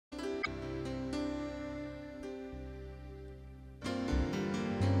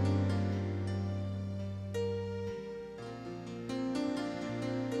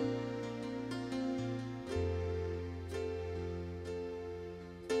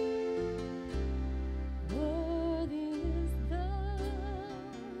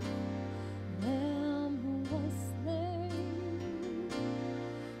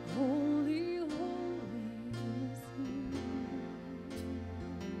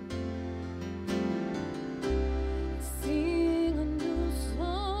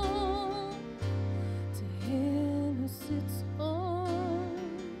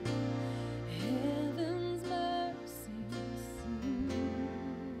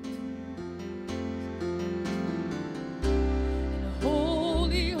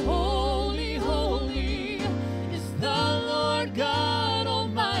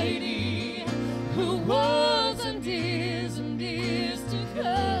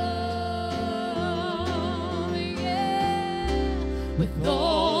With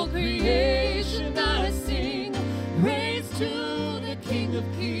all creation I sing praise to the King of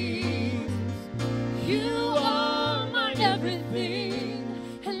Kings. You are my everything,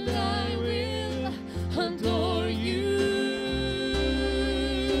 and I will adore you.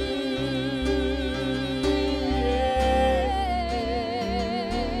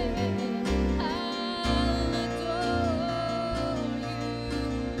 I'll adore you.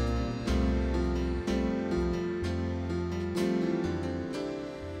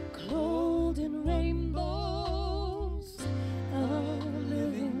 Clothed in rainbows of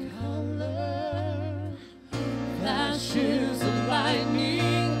living color, flashes of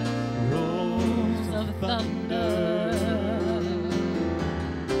lightning, rolls of thunder,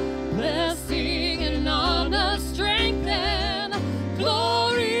 blessing and honor, strength and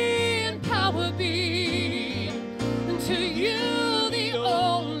glory and power be to you, the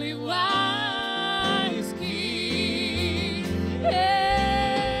only wise King.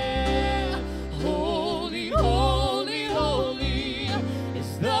 Yeah. Holy, holy, holy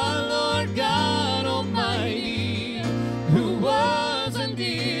is the Lord God Almighty, who was and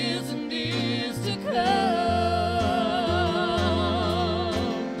is to come.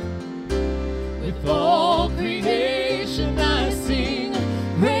 With all creation I sing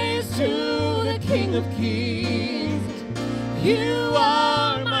praise to the King of Kings. You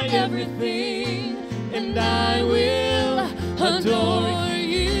are my everything, and I will adore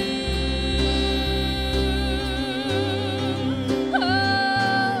you.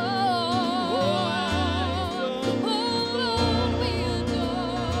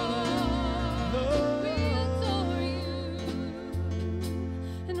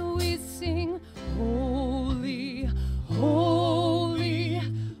 Holy, holy,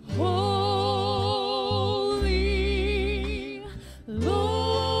 holy,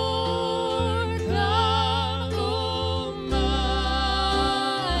 Lord God Almighty.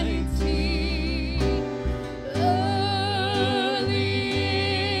 Early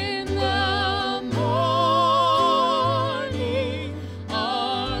in the morning,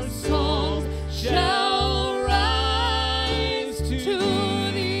 our songs shall rise to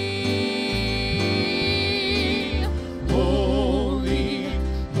thee. Holy,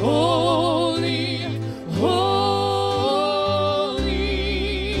 holy, holy,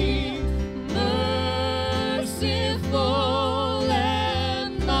 merciful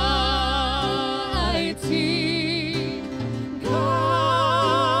and mighty,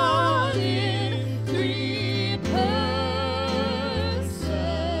 God in three persons,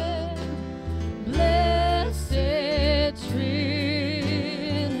 blessed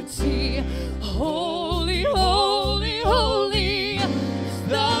Trinity. Holy, holy, holy is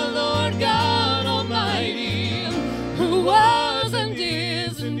the Lord God Almighty, who was and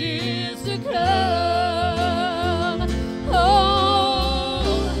is to come.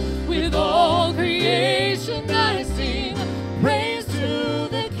 Oh, with all creation I sing praise to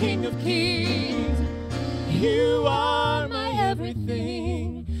the King of Kings. You are my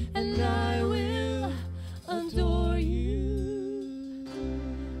everything, and I will adore you.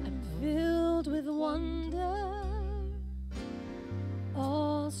 I'm filled with wonder,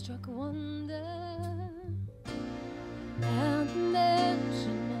 awestruck wonder, at the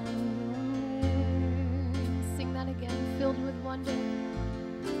mention of your name. Sing that again. Filled with wonder.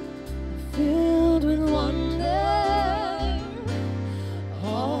 Filled with wonder,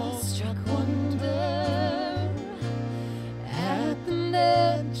 awestruck wonder, at the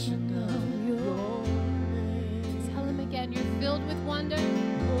mention of your name. Tell him again. You're filled with wonder.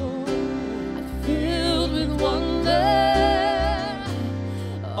 I'm filled with wonder,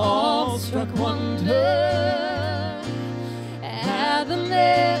 awestruck wonder, at the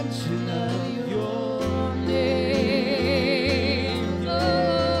mention of your name.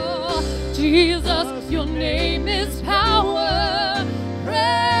 Oh, Jesus, your name is power,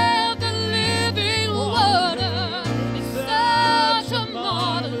 breath and living water. It's such a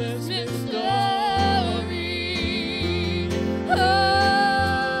marvelous mystery.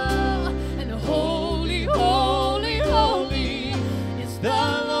 Oh, and holy, holy, holy is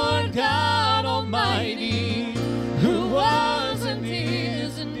the Lord God Almighty, who was and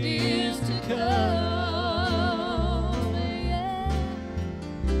is to come. Yeah.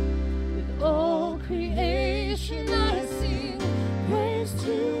 With all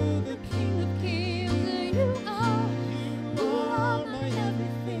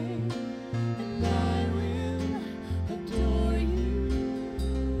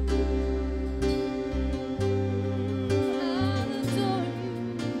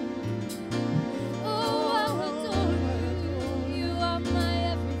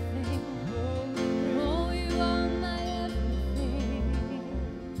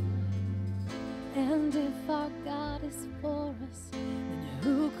is for us, then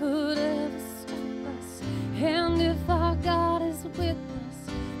who could ever stop us? And if our God is with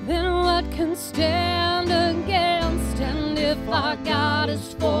us, then what can stand against? And if our God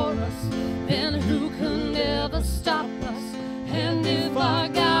is for us, then who can ever stop us? And if our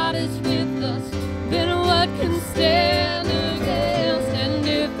God is with us, then what can stand against? And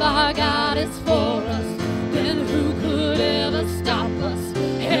if our God is for us, then who could ever stop us?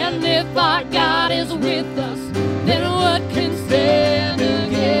 And if our God is with us, then what can stand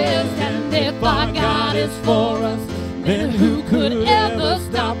against? And if our God is for us, then who could ever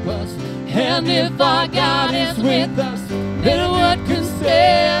stop us? And if our God is with us, then what can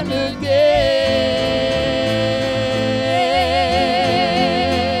stand against?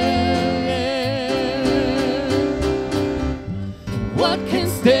 What can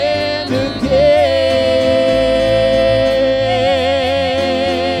stand against?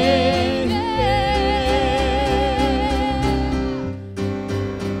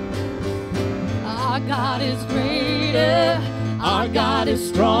 Our God is greater, our God is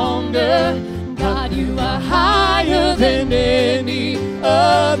stronger. God, you are higher than any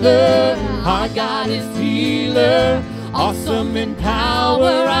other. Our God is healer, awesome in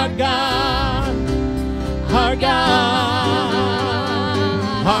power. Our God, our God,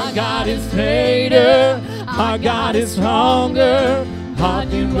 our God is greater, our God is stronger.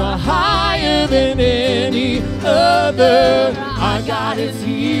 God, you are higher than any other. Our God is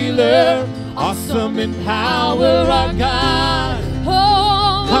healer, awesome in power. Our God,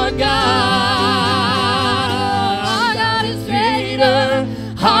 oh, our God is greater,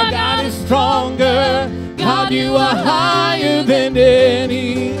 our God is stronger. God, you are higher than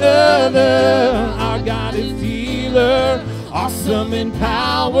any other. Our God is healer, awesome in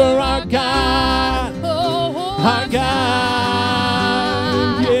power. Our God, our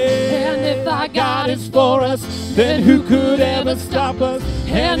God, yeah. And if our God is for us, then who could ever stop us?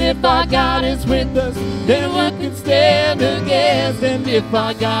 And if our God is with us, then what can stand against? And if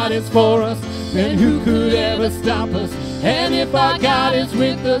our God is for us, then who could ever stop us? And if our God is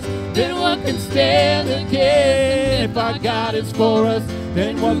with us, then what can stand against? If our God is for us,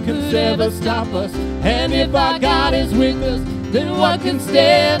 then what can ever stop us? And if our God is with us, then what can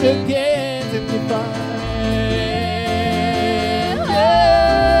stand against? And if our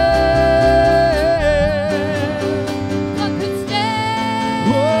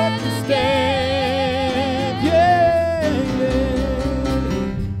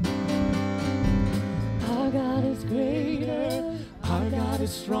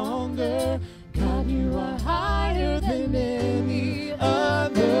stronger. God, you are higher than any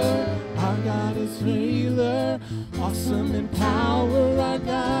other. Our God is healer, awesome in power. Our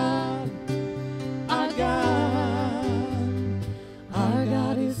God, our God, our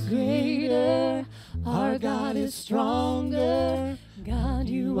God is greater, our God is stronger. God,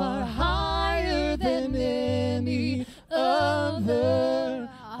 you are higher than any other.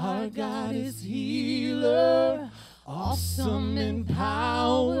 Our God is healer, awesome in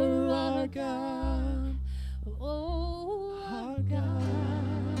power. Our God, oh, our God.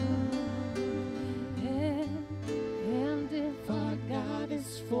 And if our God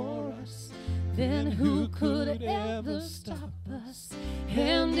is for us, then who could ever stop us?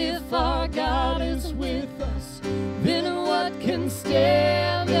 And if our God is with us, then what can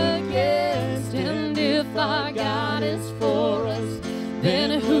stand against? And if our God is for us,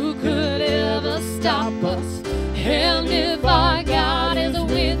 then who could ever stop us? And if our God is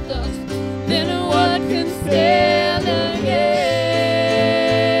with us, then what can stand against?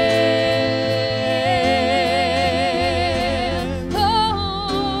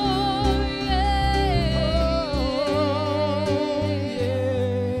 Oh, yeah.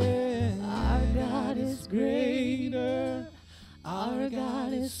 Our God is greater, our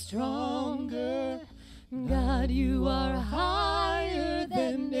God is stronger. God, you are higher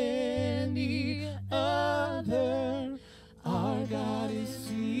than any other. Our God is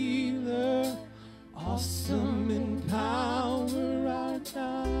healer, awesome in power. Our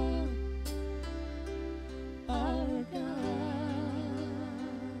God, our God.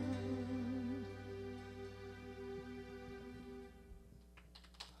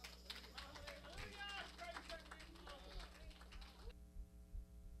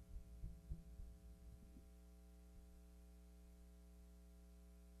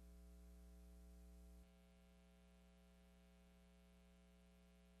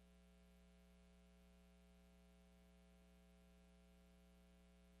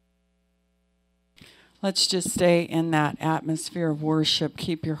 Let's just stay in that atmosphere of worship.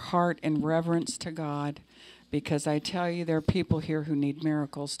 Keep your heart in reverence to God, because I tell you, there are people here who need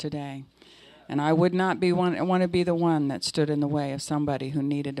miracles today. And I would not want to be the one that stood in the way of somebody who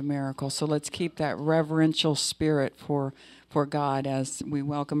needed a miracle. So let's keep that reverential spirit for God as we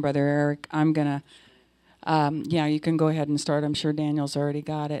welcome Brother Eric. I'm going to, yeah, you can go ahead and start. I'm sure Daniel's already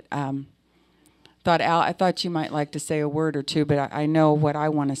got it. I thought you might like to say a word or two, but I know what I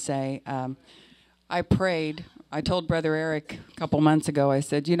want to say. I prayed. I told Brother Eric a couple months ago, I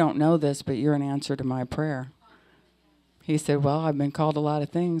said, you don't know this, but you're an answer to my prayer. He said, well, I've been called a lot of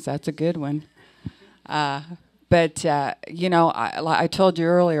things. That's a good one. But you know, I told you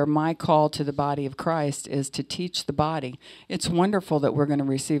earlier, my call to the body of Christ is to teach the body. It's wonderful that we're going to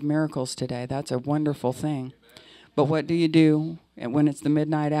receive miracles today. That's a wonderful thing. But what do you do when it's the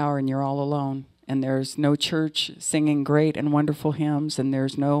midnight hour and you're all alone? And there's no church singing great and wonderful hymns, and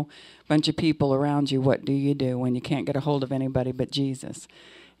there's no bunch of people around you. What do you do when you can't get a hold of anybody but Jesus?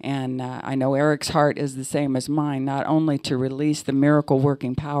 And I know Eric's heart is the same as mine, not only to release the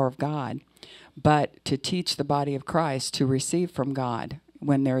miracle-working power of God, but to teach the body of Christ to receive from God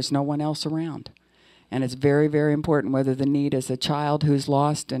when there is no one else around. And it's very, very important, whether the need is a child who's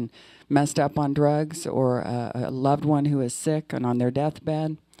lost and messed up on drugs, or a loved one who is sick and on their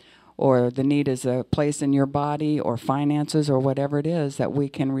deathbed, or the need is a place in your body or finances or whatever it is that we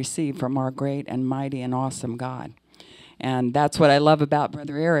can receive from our great and mighty and awesome God. And that's what I love about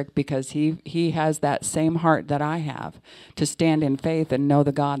Brother Eric, because he has that same heart that I have, to stand in faith and know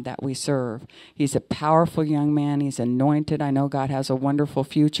the God that we serve. He's a powerful young man. He's anointed. I know God has a wonderful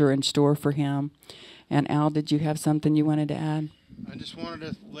future in store for him. And Al, did you have something you wanted to add? I just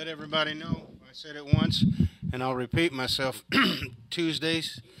wanted to let everybody know. I said it once, and I'll repeat myself.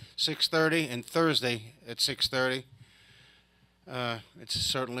 Tuesdays, 6:30, and Thursday at 6:30. It's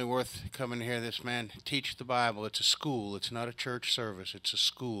certainly worth coming to hear this man teach the Bible. It's a school. It's not a church service. It's a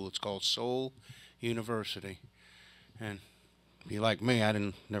school. It's called Soul University. And if you like me, I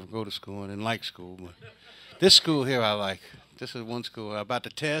didn't never go to school. I didn't like school. But this school here I like. This is one school. About the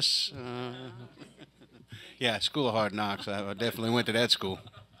tests. Yeah, School of Hard Knocks. I definitely went to that school.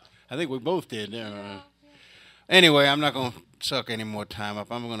 I think we both did. Anyway, I'm not going to suck any more time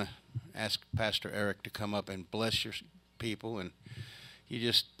up. I'm going to ask Pastor Eric to come up and bless your people. And you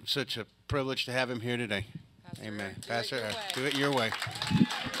just such a privilege to have him here today. Pastor Amen. Eric, Pastor Eric, do it your way.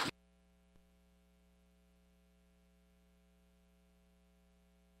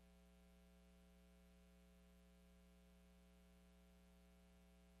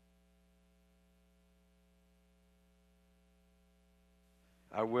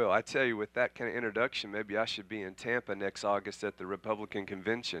 I will. I tell you, with that kind of introduction, maybe I should be in Tampa next August at the Republican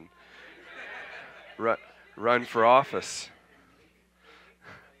convention. Run for office.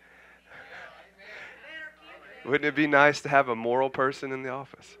 Wouldn't it be nice to have a moral person in the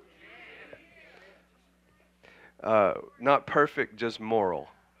office? Not perfect, just moral,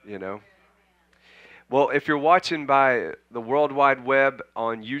 you know. Well, if you're watching by the World Wide Web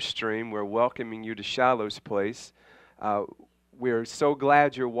on Ustream, we're welcoming you to Shiloh's place. We're so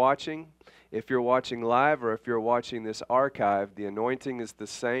glad you're watching. If you're watching live or if you're watching this archive, the anointing is the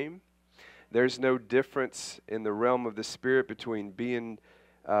same. There's no difference in the realm of the Spirit between being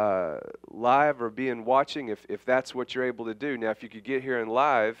live or being watching, if that's what you're able to do. Now, if you could get here and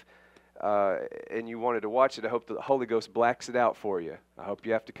live and you wanted to watch it, I hope the Holy Ghost blacks it out for you. I hope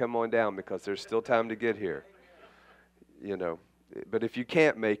you have to come on down because there's still time to get here. You know, but if you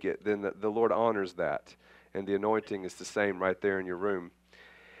can't make it, then the Lord honors that. And the anointing is the same right there in your room.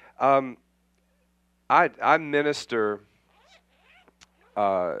 I minister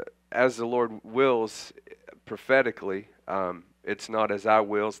as the Lord wills prophetically. It's not as I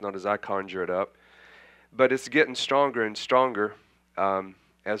will, it's not as I conjure it up. But it's getting stronger and stronger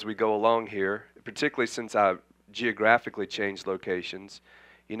as we go along here, particularly since I geographically changed locations.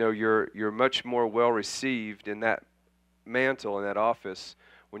 You know, you're much more well received in that mantle, in that office,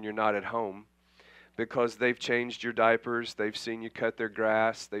 when you're not at home. Because they've changed your diapers, they've seen you cut their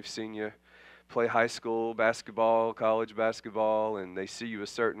grass, they've seen you play high school basketball, college basketball, and they see you a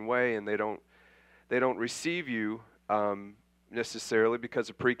certain way, and they don't receive you necessarily because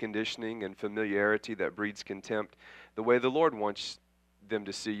of preconditioning and familiarity that breeds contempt, the way the Lord wants them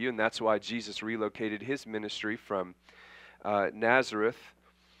to see you, and that's why Jesus relocated his ministry from Nazareth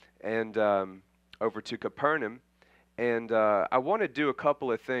and over to Capernaum. And I want to do a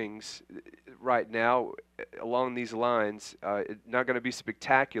couple of things right now along these lines. It's not going to be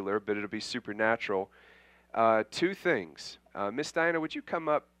spectacular, but it'll be supernatural. Two things. Miss Diana, would you come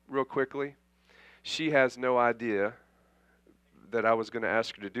up real quickly? She has no idea that I was going to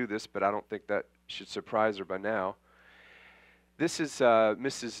ask her to do this, but I don't think that should surprise her by now. This is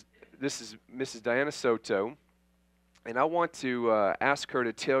Mrs. Diana Soto. And I want to ask her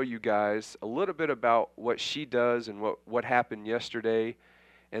to tell you guys a little bit about what she does and what happened yesterday.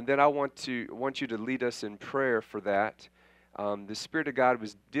 And then I want you to lead us in prayer for that. The Spirit of God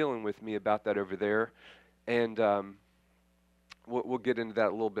was dealing with me about that over there. And we'll get into that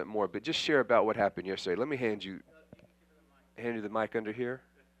a little bit more. But just share about what happened yesterday. Let me hand you the mic under here.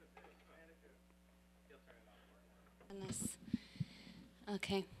 Goodness.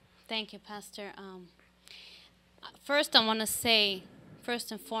 Okay. Thank you, Pastor. First, I want to say,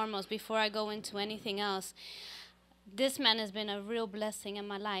 first and foremost, before I go into anything else, this man has been a real blessing in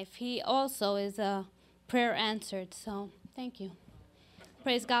my life. He also is a prayer answered, so thank you.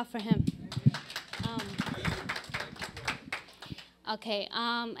 Praise God for him.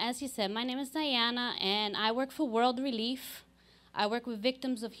 As you said, my name is Diana, and I work for World Relief. I work with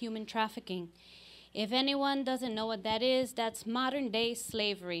victims of human trafficking. If anyone doesn't know what that is, that's modern-day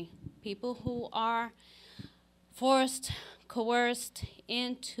slavery. People who are forced, coerced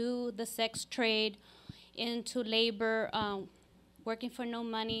into the sex trade, into labor, working for no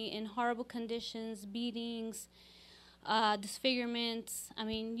money, in horrible conditions, beatings, disfigurements. I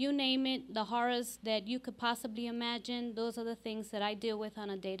mean, you name it, the horrors that you could possibly imagine, those are the things that I deal with on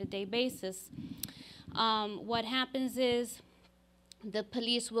a day-to-day basis. What happens is the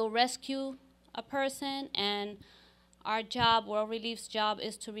police will rescue a person, and our job, World Relief's job,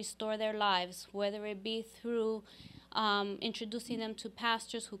 is to restore their lives, whether it be through introducing them to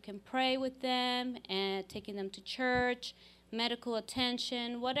pastors who can pray with them and taking them to church, medical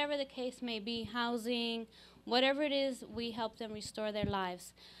attention, whatever the case may be, housing, whatever it is, we help them restore their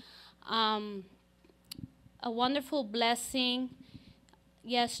lives. A wonderful blessing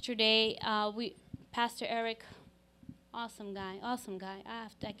yesterday, Pastor Eric, awesome guy.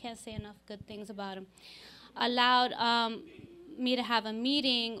 I can't say enough good things about him. Allowed me to have a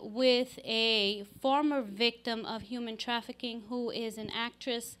meeting with a former victim of human trafficking who is an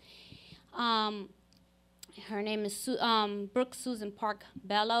actress. Her name is Brooke Susan Park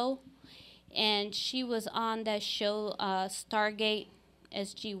Bello, and she was on that show Stargate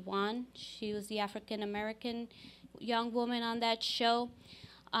SG-1. She was the African-American young woman on that show.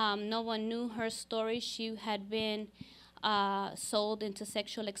 No one knew her story. She had been sold into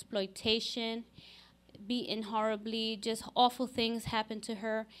sexual exploitation, beaten horribly, just awful things happened to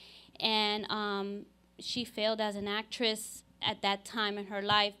her. And she failed as an actress at that time in her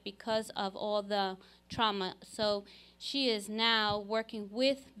life because of all the trauma. So she is now working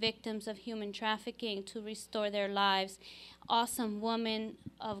with victims of human trafficking to restore their lives. Awesome woman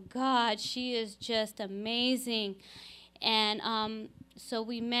of God. She is just amazing. And so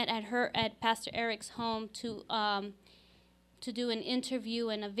we met at Pastor Eric's home to do an interview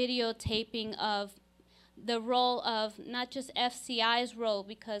and a videotaping of the role of not just FCI's role,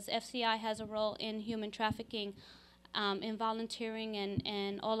 because FCI has a role in human trafficking, in volunteering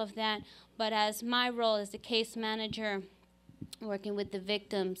and all of that, but as my role as the case manager working with the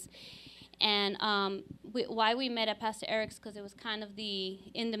victims. And why we met at Pastor Eric's, because it was kind of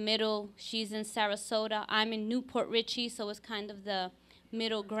in the middle. She's in Sarasota. I'm in Newport Richey, so it's kind of the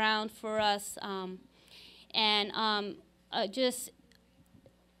middle ground for us.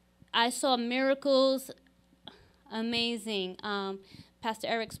 I saw miracles, amazing. Pastor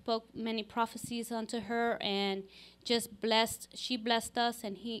Eric spoke many prophecies unto her, and just blessed. She blessed us,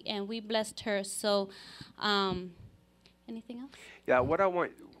 and we blessed her. So, anything else? Yeah,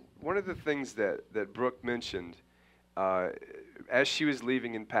 one of the things that Brooke mentioned as she was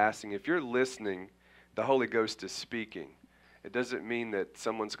leaving and passing, if you're listening, the Holy Ghost is speaking. It doesn't mean that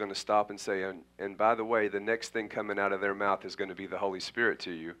someone's going to stop and say, and by the way, the next thing coming out of their mouth is going to be the Holy Spirit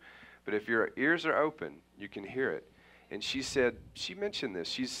to you. But if your ears are open, you can hear it. And she mentioned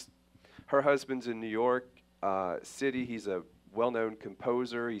this. Her husband's in New York City. He's a well-known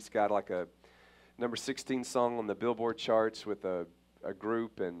composer. He's got like a number 16 song on the Billboard charts with a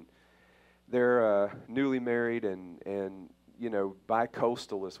group, and they're newly married and you know,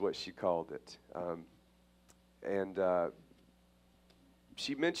 bi-coastal is what she called it.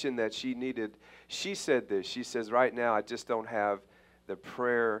 She mentioned that she said this, she says, right now I just don't have the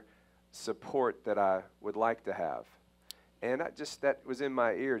prayer support that I would like to have. And that was in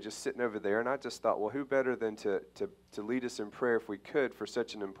my ear, just sitting over there, and I just thought, well, who better than to lead us in prayer if we could for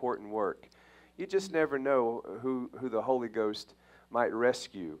such an important work? You just never know who the Holy Ghost might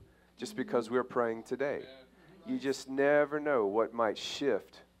rescue just because we're praying today. You just never know what might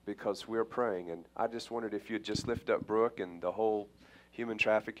shift because we're praying. And I just wondered if you'd just lift up Brooke and the whole human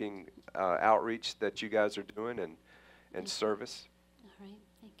trafficking outreach that you guys are doing and service. All right,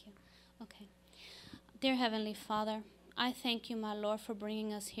 thank you. Okay. Dear Heavenly Father, I thank you, my Lord, for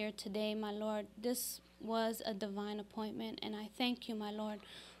bringing us here today, my Lord. This was a divine appointment. And I thank you, my Lord,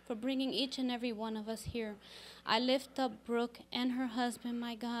 for bringing each and every one of us here. I lift up Brooke and her husband,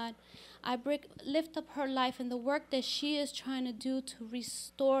 my God. I lift up her life and the work that she is trying to do to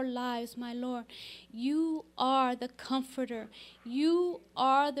restore lives, my Lord. You are the comforter. You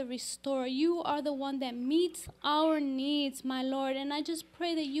are the restorer. You are the one that meets our needs, my Lord. And I just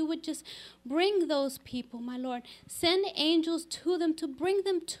pray that you would just bring those people, my Lord. Send angels to them to bring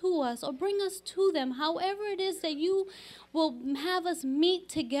them to us or bring us to them, however it is that you will have us meet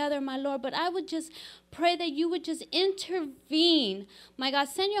together, my Lord. But I would just pray that you would just intervene. My God,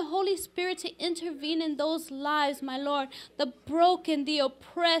 send your Holy Spirit to intervene in those lives, my Lord. The broken, the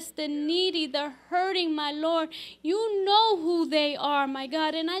oppressed, the needy, the hurting, my Lord. You know who they are, my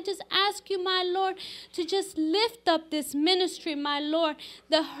God. And I just ask you, my Lord, to just lift up this ministry, my Lord.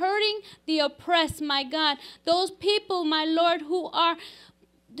 The hurting, the oppressed, my God. Those people, my Lord, who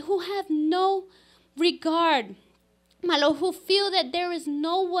have no regard, my Lord, who feel that there is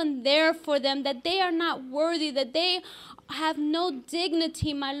no one there for them, that they are not worthy, that they have no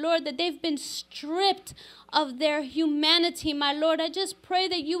dignity, my Lord, that they've been stripped of their humanity, my Lord. I just pray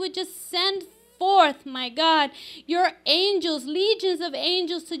that you would just send forth, my God, your angels, legions of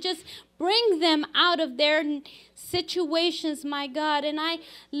angels, to just bring them out of their situations, my God. And I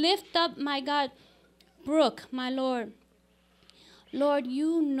lift up, my God, Brooke, my Lord. Lord,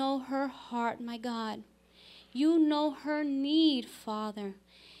 you know her heart, my God. You know her need, Father.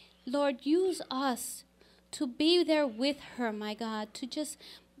 Lord, use us to be there with her, my God, to just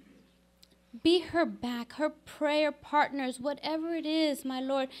be her back, her prayer partners, whatever it is, my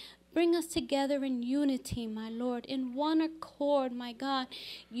Lord. Bring us together in unity, my Lord, in one accord, my God.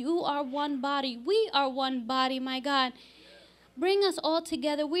 You are one body. We are one body, my God. Bring us all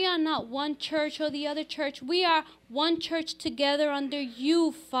together. We are not one church or the other church. We are one church together under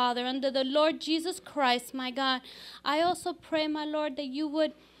you, Father, under the Lord Jesus Christ, my God. I also pray, my Lord, that you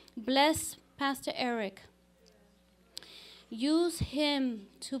would bless Pastor Eric. Use him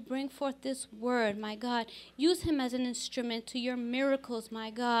to bring forth this word, my God. Use him as an instrument to your miracles, my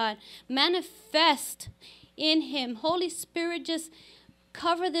God. Manifest in him. Holy Spirit, just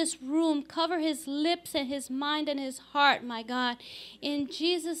cover this room, cover his lips and his mind and his heart, my God. In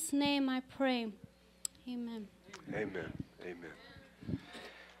Jesus' name I pray. Amen. Amen. Amen.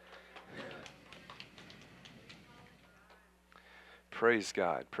 Praise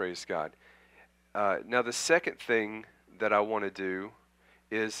God. Praise God. Now, the second thing that I want to do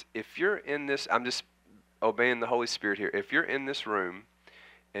is, if you're in this, I'm just obeying the Holy Spirit here. If you're in this room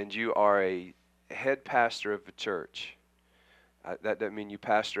and you are a head pastor of a church, that doesn't mean you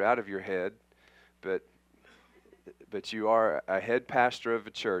pastor out of your head, but you are a head pastor of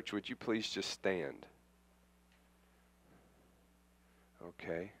a church. Would you please just stand?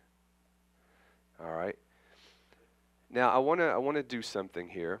 Okay. All right. Now I want to do something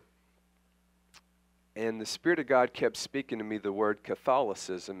here. And the Spirit of God kept speaking to me the word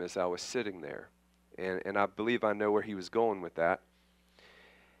Catholicism as I was sitting there, and I believe I know where He was going with that.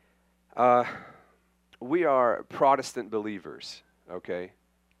 We are Protestant believers, okay,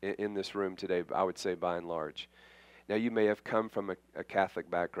 in this room today, I would say by and large. Now, you may have come from a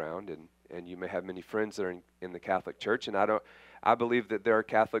Catholic background, and you may have many friends that are in the Catholic Church, and I believe that there are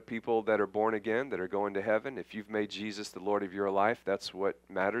Catholic people that are born again, that are going to heaven. If you've made Jesus the Lord of your life, that's what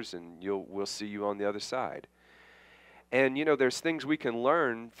matters, and we'll see you on the other side. And, you know, there's things we can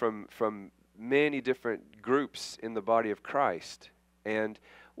learn from many different groups in the body of Christ. And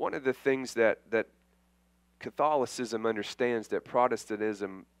one of the things that Catholicism understands that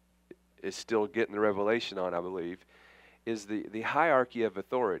Protestantism is still getting the revelation on, I believe, is the hierarchy of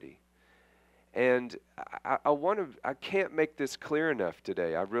authority. And I can't make this clear enough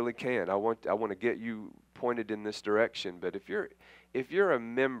today. I really can't. I want to get you pointed in this direction. But if you're a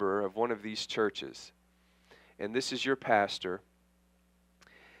member of one of these churches, and this is your pastor,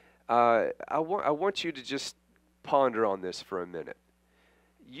 I want you to just ponder on this for a minute.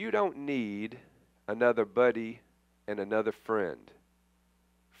 You don't need another buddy and another friend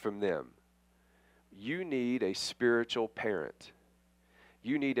from them. You need a spiritual parent.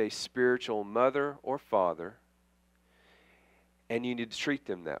 You need a spiritual mother or father, and you need to treat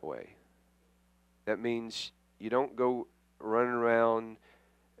them that way. That means you don't go running around,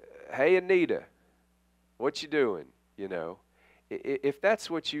 "Hey, Anita, what you doing?" You know, if that's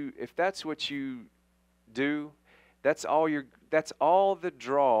what you do, that's all the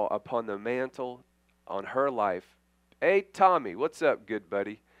draw upon the mantle on her life. "Hey, Tommy, what's up, good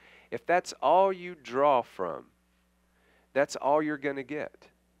buddy?" If that's all you draw from, that's all you're going to get.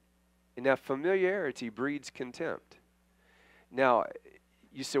 And now, familiarity breeds contempt. Now,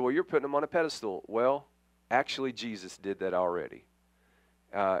 You say, well, you're putting them on a pedestal. Well, actually, Jesus did that already.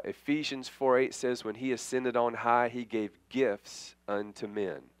 Ephesians 4:8 says, when he ascended on high, he gave gifts unto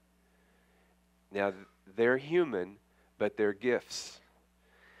men. Now, they're human, but they're gifts.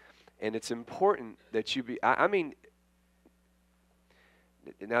 And it's important that you be, I mean,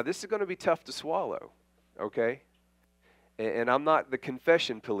 now this is going to be tough to swallow, okay? And I'm not the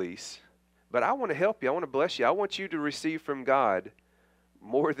confession police, but I want to help you. I want to bless you. I want you to receive from God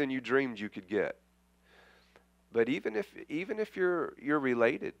more than you dreamed you could get. But even if you're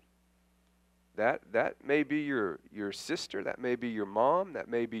related, that may be your sister, that may be your mom, that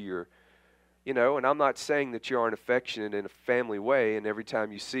may be your, you know, and I'm not saying that you aren't affectionate in a family way, and every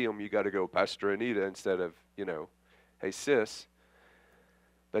time you see them, you got to go, Pastor Anita, instead of, you know, hey, sis.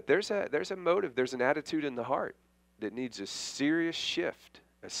 But there's a motive, there's an attitude in the heart that needs a serious shift,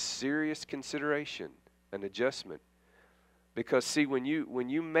 a serious consideration, an adjustment. Because see, when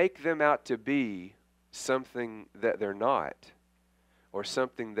you make them out to be something that they're not, or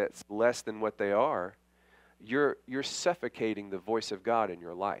something that's less than what they are, you're suffocating the voice of God in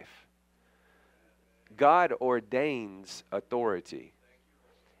your life. God ordains authority.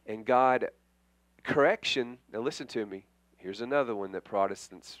 And God, correction, now listen to me, here's another one that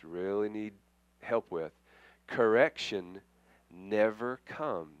Protestants really need help with. Correction never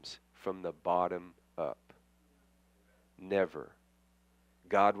comes from the bottom up. Never.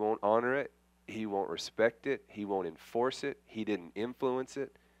 God won't honor it. He won't respect it. He won't enforce it. He didn't influence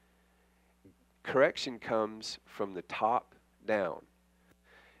it. Correction comes from the top down.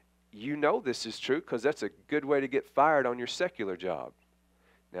 You know this is true because that's a good way to get fired on your secular job.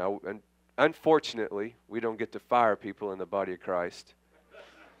 Now, unfortunately, we don't get to fire people in the body of Christ.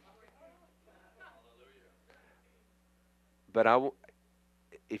 But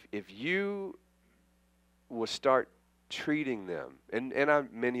if you will start treating them, and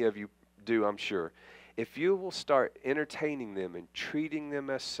many of you do, I'm sure, if you will start entertaining them and treating them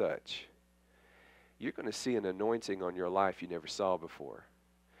as such, you're going to see an anointing on your life you never saw before.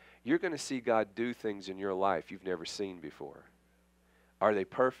 You're going to see God do things in your life you've never seen before. Are they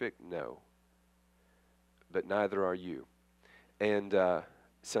perfect? No. But neither are you. And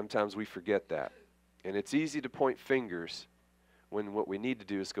sometimes we forget that. And it's easy to point fingers when what we need to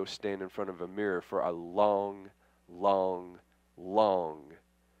do is go stand in front of a mirror for a long, long, long,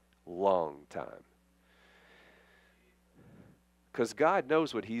 long time. Because God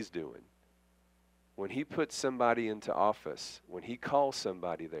knows what he's doing. When he puts somebody into office, when he calls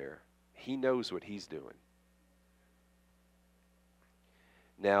somebody there, he knows what he's doing.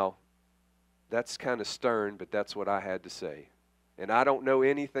 Now, that's kind of stern, but that's what I had to say. And I don't know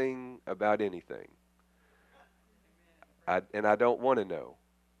anything about anything. And I don't want to know.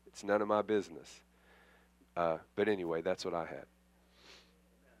 It's none of my business. But anyway, that's what I had.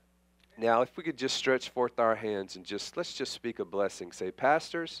 Now, if we could just stretch forth our hands and let's just speak a blessing. Say,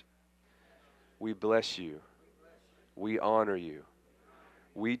 pastors, we bless you. We honor you.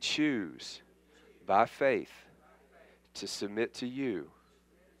 We choose by faith to submit to you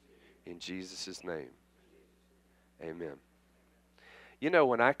in Jesus' name. Amen. You know,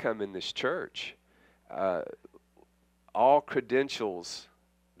 when I come in this church, all credentials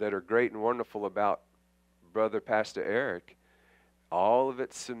that are great and wonderful about Brother Pastor Eric, all of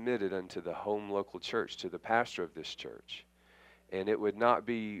it submitted unto the home local church, to the pastor of this church. And it would not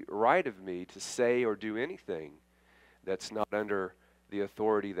be right of me to say or do anything that's not under the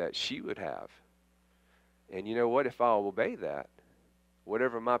authority that she would have. And you know what? If I'll obey that,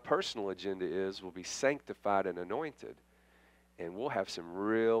 whatever my personal agenda is will be sanctified and anointed. And we'll have some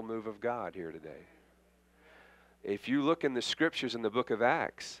real move of God here today. If you look in the scriptures in the book of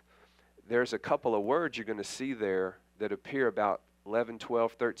Acts, there's a couple of words you're going to see there that appear about 11,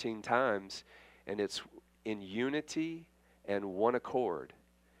 12, 13 times. And it's in unity and one accord.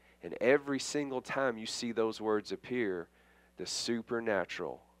 And every single time you see those words appear, the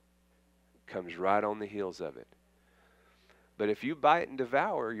supernatural comes right on the heels of it. But if you bite and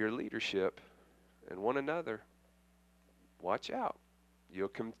devour your leadership and one another, watch out.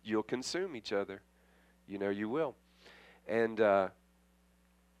 You'll consume each other. You know you will. And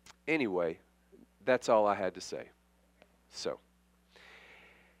anyway, that's all I had to say. So,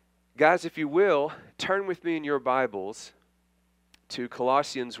 guys, if you will, turn with me in your Bibles to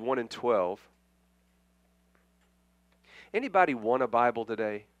Colossians 1 and 12. Anybody want a Bible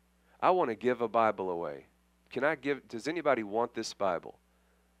today? I want to give a Bible away. Does anybody want this Bible?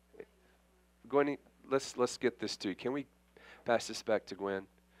 Gwen, let's get this to you. Can we pass this back to Gwen?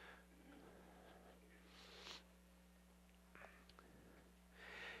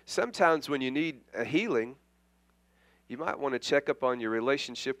 Sometimes when you need a healing, you might want to check up on your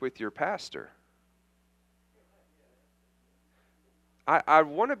relationship with your pastor. I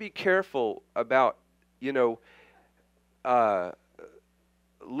want to be careful about, looking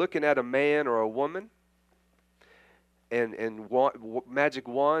at a man or a woman and magic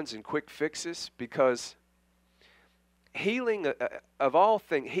wands and quick fixes, because healing, of all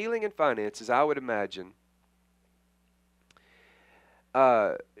things, healing and finances, I would imagine.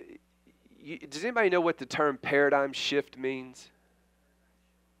 Does anybody know what the term paradigm shift means?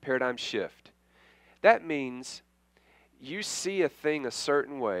 Paradigm shift. That means you see a thing a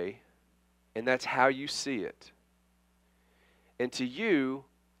certain way, and that's how you see it. And to you,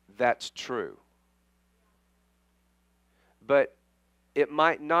 that's true. But it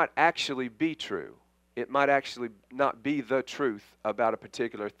might not actually be true. It might actually not be the truth about a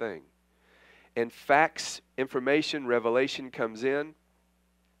particular thing. And facts, information, revelation comes in,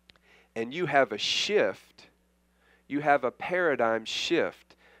 and you have a shift. You have a paradigm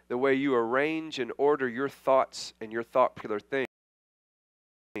shift. The way you arrange and order your thoughts and your thought particular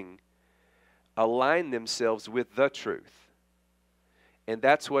thing align themselves with the truth. And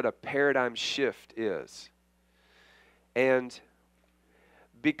that's what a paradigm shift is. And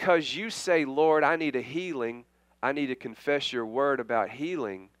because you say, Lord, I need a healing, I need to confess your word about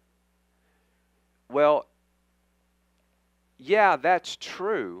healing, well, yeah, that's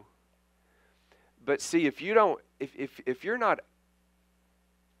true. But see, if you're not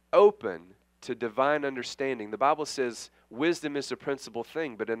open to divine understanding, the Bible says wisdom is the principal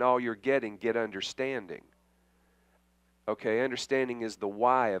thing, but in all you're getting, get understanding. Okay, understanding is the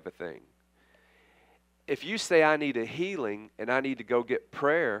why of a thing. If you say I need a healing and I need to go get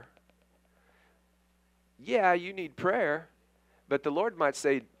prayer, yeah, you need prayer, but the Lord might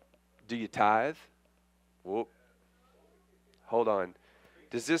say, do you tithe? Whoop. Hold on.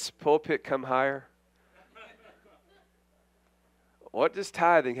 Does this pulpit come higher? What does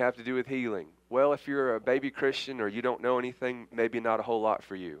tithing have to do with healing? Well, if you're a baby Christian or you don't know anything, maybe not a whole lot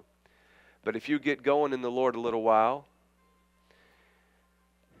for you. But if you get going in the Lord a little while,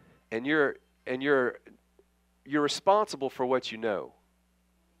 and you're responsible for what you know.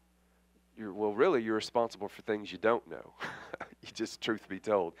 Really, you're responsible for things you don't know. You just, truth be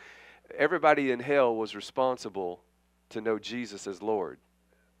told. Everybody in hell was responsible to know Jesus as Lord.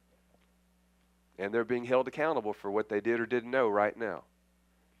 And they're being held accountable for what they did or didn't know right now.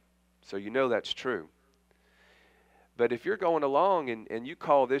 So you know that's true. But if you're going along and you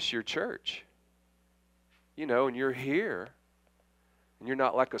call this your church, and you're here, and you're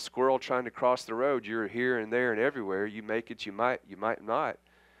not like a squirrel trying to cross the road, you're here and there and everywhere, you make it, you might not,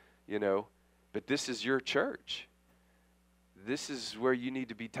 but this is your church. This is where you need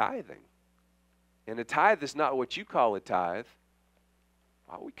to be tithing. And a tithe is not what you call a tithe.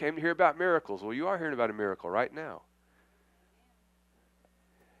 Oh, we came to hear about miracles. Well, you are hearing about a miracle right now.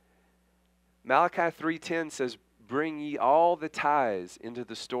 Malachi 3:10 says, bring ye all the tithes into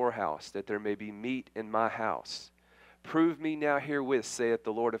the storehouse, that there may be meat in my house. Prove me now herewith, saith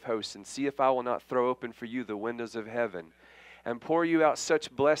the Lord of hosts, and see if I will not throw open for you the windows of heaven, and pour you out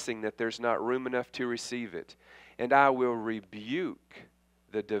such blessing that there's not room enough to receive it. And I will rebuke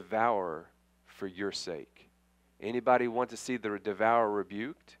the devourer for your sake. Anybody want to see the devourer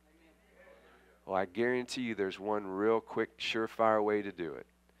rebuked? Well, I guarantee you there's one real quick, surefire way to do it.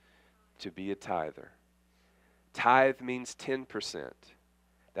 To be a tither. Tithe means 10%.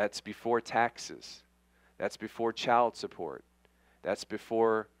 That's before taxes. That's before child support. That's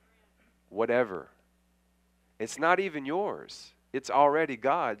before whatever. It's not even yours. It's already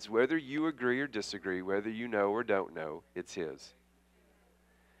God's. Whether you agree or disagree, whether you know or don't know, it's His.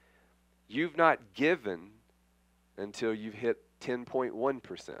 You've not given until you've hit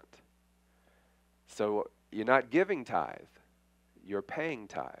 10.1%. So you're not giving tithe. You're paying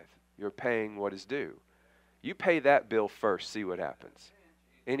tithe. You're paying what is due. You pay that bill first, see what happens.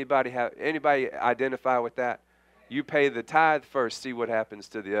 Anybody identify with that? You pay the tithe first, see what happens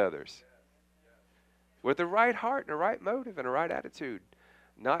to the others. With the right heart and a right motive and a right attitude.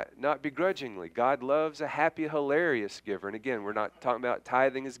 Not begrudgingly. God loves a happy, hilarious giver. And again, we're not talking about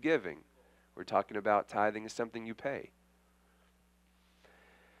tithing as giving. We're talking about tithing as something you pay.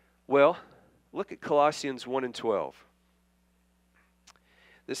 Well, look at Colossians 1:12.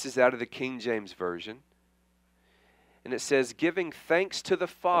 This is out of the King James Version. And it says, giving thanks to the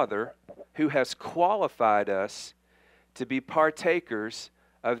Father who has qualified us to be partakers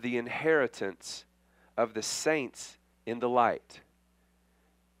of the inheritance of the saints in the light.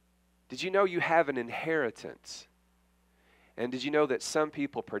 Did you know you have an inheritance? And did you know that some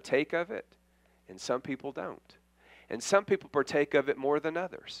people partake of it and some people don't? And some people partake of it more than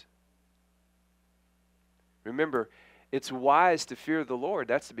others. Remember, It's wise to fear the Lord.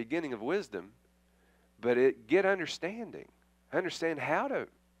 That's the beginning of wisdom. But get understanding. Understand how to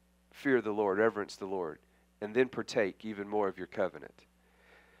fear the Lord, reverence the Lord, and then partake even more of your covenant.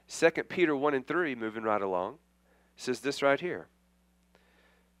 2 Peter 1 and 3, moving right along, says this right here.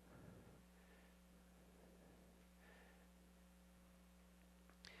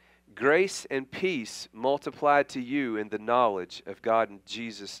 Grace and peace multiplied to you in the knowledge of God and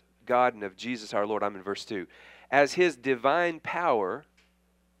of Jesus our Lord. I'm in verse 2. As his divine power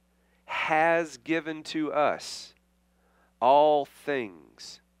has given to us all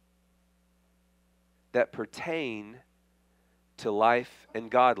things that pertain to life and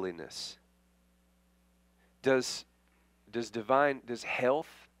godliness. Does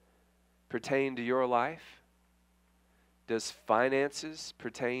health pertain to your life? Does finances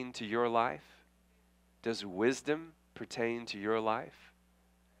pertain to your life? Does wisdom pertain to your life?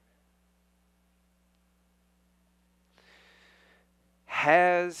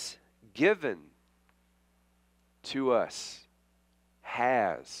 Has given to us,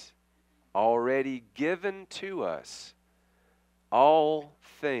 has already given to us all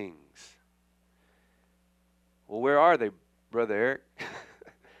things. Well, where are they, Brother Eric?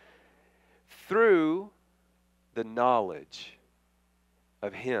 Through the knowledge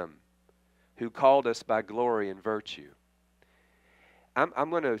of him who called us by glory and virtue. I'm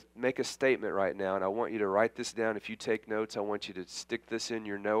going to make a statement right now, and I want you to write this down. If you take notes, I want you to stick this in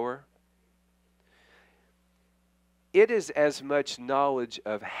your knower. It is as much knowledge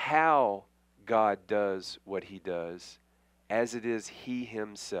of how God does what he does as it is he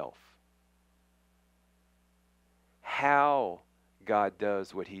himself. How God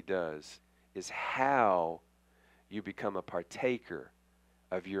does what he does is how you become a partaker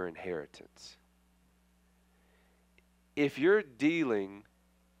of your inheritance. If you're dealing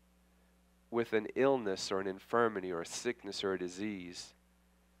with an illness or an infirmity or a sickness or a disease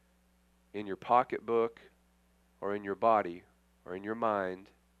in your pocketbook or in your body or in your mind,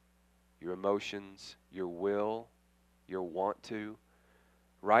 your emotions, your will, your want to,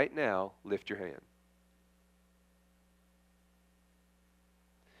 right now, lift your hand.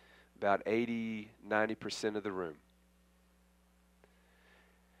 About 80-90% of the room.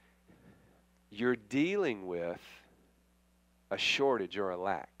 You're dealing with a shortage or a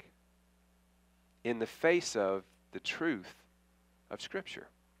lack in the face of the truth of Scripture.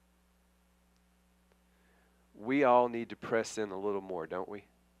 We all need to press in a little more, don't we?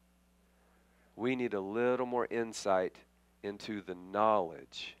 We need a little more insight into the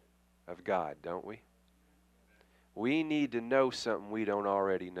knowledge of God, don't we? We need to know something we don't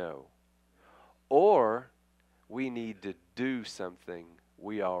already know. Or we need to do something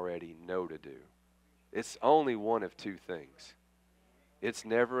we already know to do. It's only one of two things. It's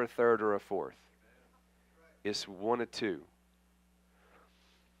never a third or a fourth. It's one of two.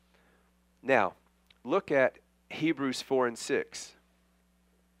 Now, look at Hebrews 4 and 6.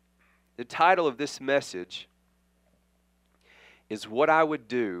 The title of this message is What I Would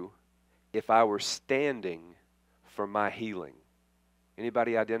Do If I Were Standing for My Healing.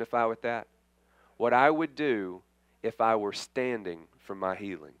 Anybody identify with that? What I would do if I were standing for my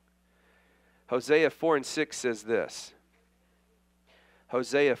healing. Hosea 4 and 6 says this.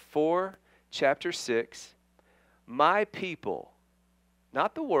 Hosea 4, chapter 6, my people,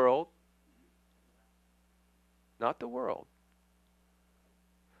 not the world, not the world,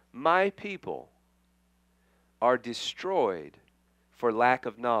 my people are destroyed for lack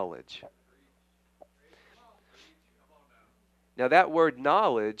of knowledge. Now that word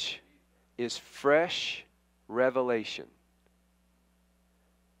knowledge is fresh revelation.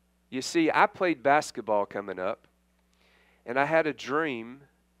 You see, I played basketball coming up, and I had a dream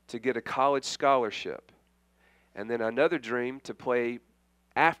to get a college scholarship, and then another dream to play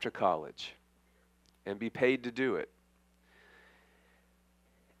after college and be paid to do it.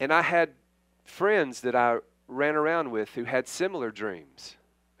 And I had friends that I ran around with who had similar dreams.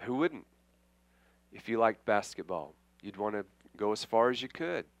 Who wouldn't? If you liked basketball, you'd want to go as far as you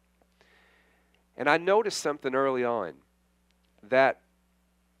could. And I noticed something early on, that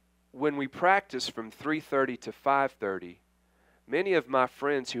when we practiced from 3:30 to 5:30, many of my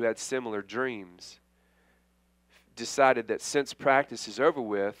friends who had similar dreams decided that since practice is over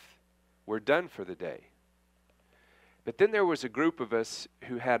with, we're done for the day. But then there was a group of us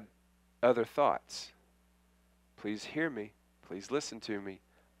who had other thoughts. Please hear me. Please listen to me.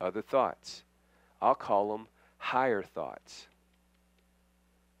 Other thoughts. I'll call them higher thoughts.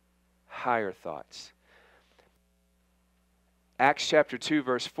 Higher thoughts. Acts chapter 2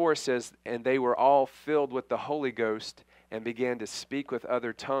 verse 4 says, and they were all filled with the Holy Ghost and began to speak with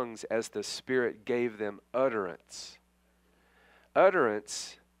other tongues as the Spirit gave them utterance.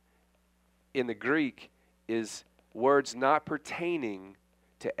 Utterance in the Greek is words not pertaining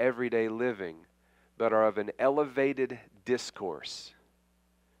to everyday living, but are of an elevated discourse.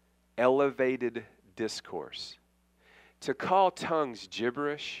 Elevated discourse. To call tongues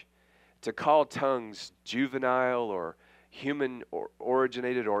gibberish, to call tongues juvenile or human or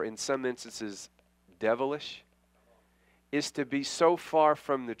originated, or in some instances devilish, is to be so far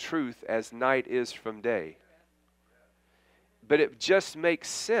from the truth as night is from day. But it just makes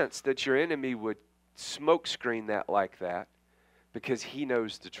sense that your enemy would smokescreen that like that, because he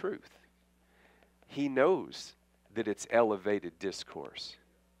knows the truth. He knows that it's elevated discourse.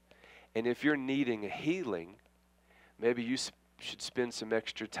 And if you're needing a healing, maybe you should spend some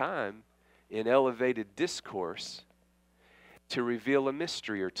extra time in elevated discourse to reveal a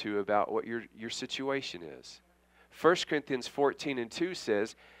mystery or two about what your situation is. 1 Corinthians 14:2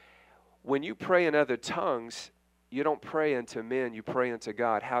 says, when you pray in other tongues, you don't pray unto men, you pray unto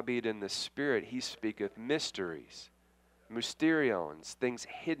God. Howbeit in the Spirit he speaketh mysteries, mysterions, things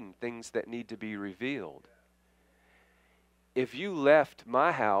hidden, things that need to be revealed. If you left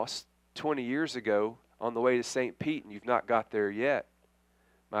my house 20 years ago on the way to St. Pete and you've not got there yet,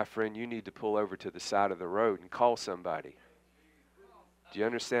 my friend, you need to pull over to the side of the road and call somebody. Do you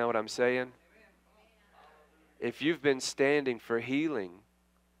understand what I'm saying? If you've been standing for healing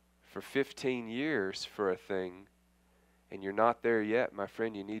for 15 years for a thing and you're not there yet, my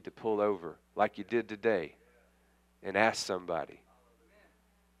friend, you need to pull over like you did today and ask somebody.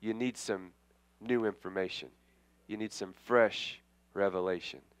 You need some new information. You need some fresh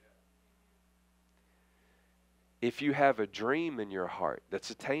revelation. If you have a dream in your heart that's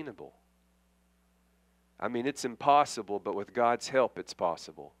attainable, I mean, it's impossible, but with God's help, it's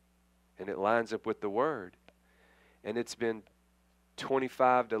possible. And it lines up with the Word. And it's been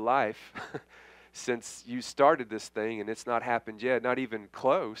 25 to life since you started this thing, and it's not happened yet, not even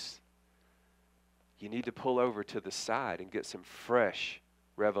close. You need to pull over to the side and get some fresh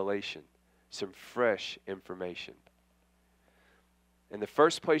revelation, some fresh information. And the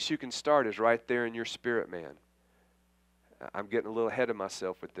first place you can start is right there in your spirit, man. I'm getting a little ahead of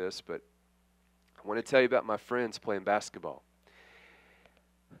myself with this, but I want to tell you about my friends playing basketball.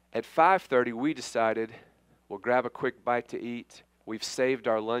 At 5:30, we decided we'll grab a quick bite to eat. We've saved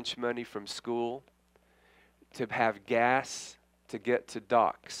our lunch money from school to have gas to get to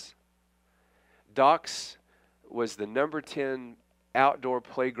Docks. Docks was the number 10 outdoor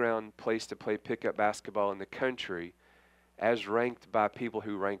playground place to play pickup basketball in the country, as ranked by people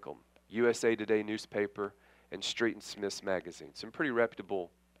who rank them. USA Today newspaper and Street and Smith's magazine. Some pretty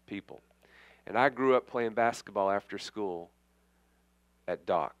reputable people. And I grew up playing basketball after school at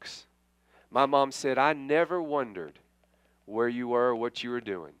Docks. My mom said, I never wondered where you were or what you were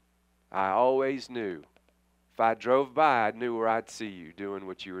doing. I always knew. If I drove by, I knew where I'd see you doing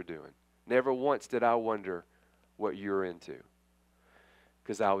what you were doing. Never once did I wonder what you were into,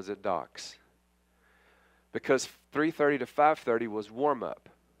 because I was at Docks. Because 3:30 to 5:30 was warm-up.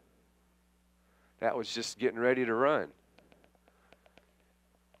 That was just getting ready to run.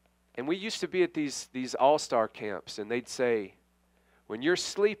 And we used to be at these all-star camps, and they'd say, when you're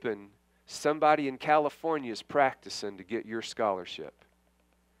sleeping, somebody in California is practicing to get your scholarship.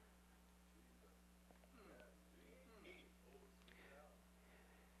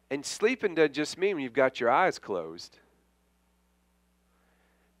 And sleeping doesn't just mean you've got your eyes closed.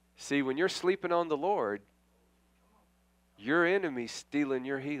 See, when you're sleeping on the Lord, your enemy's stealing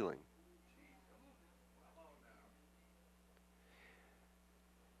your healing.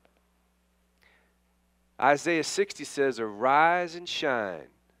 Isaiah 60 says, arise and shine.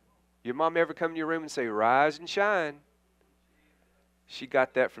 Your mom ever come to your room and say, rise and shine? She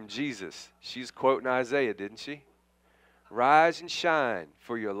got that from Jesus. She's quoting Isaiah, didn't she? Rise and shine,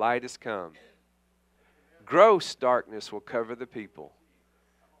 for your light has come. Gross darkness will cover the people,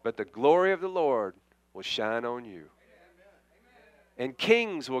 but the glory of the Lord will shine on you. And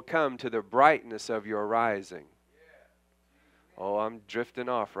kings will come to the brightness of your rising. Oh, I'm drifting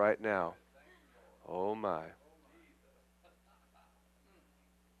off right now. Oh, my.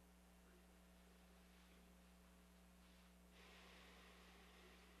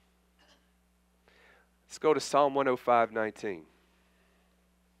 Let's go to Psalm 105:19.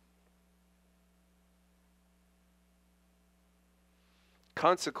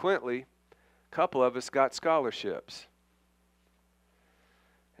 Consequently, a couple of us got scholarships.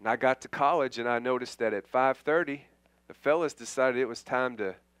 And I got to college and I noticed that at 5:30, the fellas decided it was time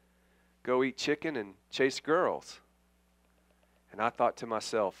to go eat chicken and chase girls. And I thought to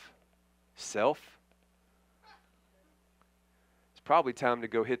myself, self? It's probably time to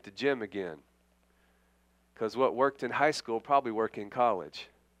go hit the gym again, Because what worked in high school probably work in college.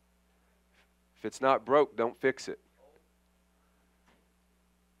 If it's not broke, don't fix it.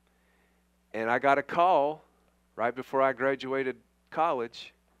 And I got a call right before I graduated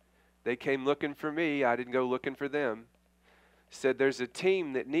college. They came looking for me. I didn't go looking for them. Said, there's a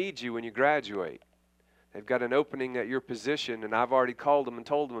team that needs you when you graduate. They've got an opening at your position, and I've already called them and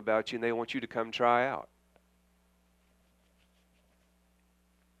told them about you, and they want you to come try out.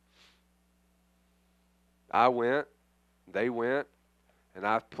 I went, they went, and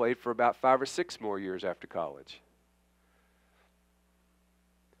I played for about 5 or 6 more years after college.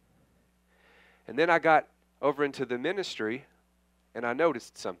 And then I got over into the ministry, and I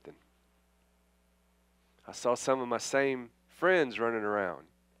noticed something. I saw some of my same friends running around.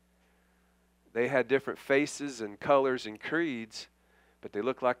 They had different faces and colors and creeds, but they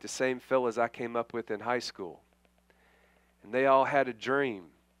looked like the same fellas I came up with in high school. And they all had a dream.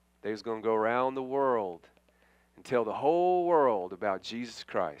 They was going to go around the world and tell the whole world about Jesus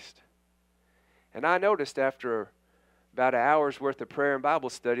Christ. And I noticed after about an hour's worth of prayer and Bible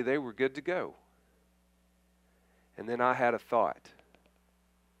study, they were good to go. And then I had a thought.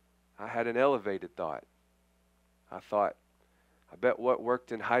 I had an elevated thought. I thought, I bet what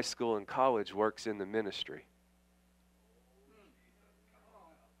worked in high school and college works in the ministry.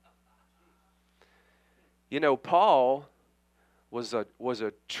 You know, Paul was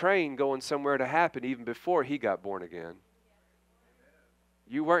a train going somewhere to happen even before he got born again.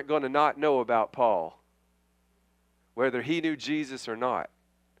 You weren't going to not know about Paul, whether he knew Jesus or not.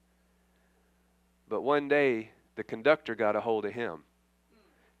 But one day, the conductor got a hold of him.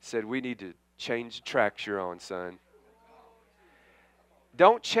 Said, we need to change the tracks you're on, son.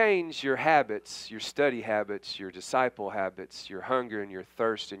 Don't change your habits, your study habits, your disciple habits, your hunger and your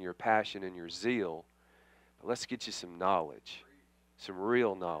thirst and your passion and your zeal. But let's get you some knowledge, some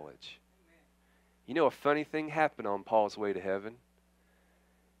real knowledge. You know, a funny thing happened on Paul's way to heaven.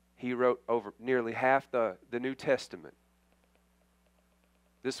 He wrote over nearly half the New Testament.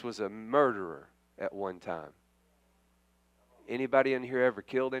 This was a murderer at one time. Anybody in here ever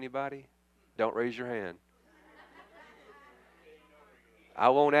killed anybody? Don't raise your hand. I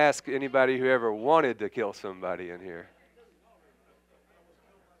won't ask anybody who ever wanted to kill somebody in here.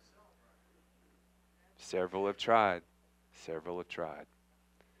 Several have tried. Several have tried.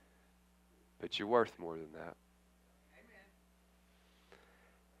 But you're worth more than that.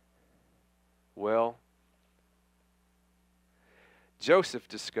 Well, Joseph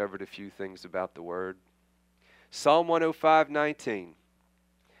discovered a few things about the word. Psalm 105:19.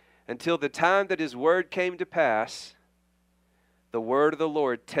 Until the time that his word came to pass, the word of the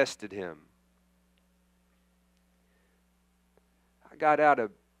Lord tested him. I got out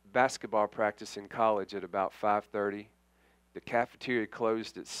of basketball practice in college at about 5:30. The cafeteria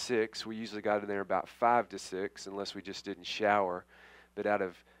closed at 6. We usually got in there about 5 to 6, unless we just didn't shower. But out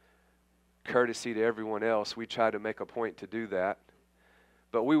of courtesy to everyone else, we tried to make a point to do that.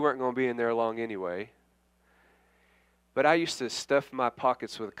 But we weren't going to be in there long anyway. But I used to stuff my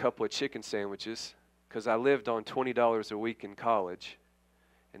pockets with a couple of chicken sandwiches because I lived on $20 a week in college.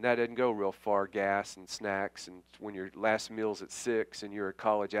 And that didn't go real far, gas and snacks. And when your last meal's at 6 and you're a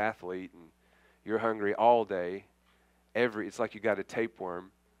college athlete and you're hungry all day, it's like you got a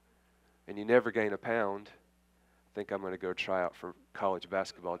tapeworm and you never gain a pound. I think I'm going to go try out for college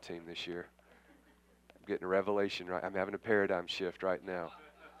basketball team this year. I'm getting a revelation right. I'm having a paradigm shift right now.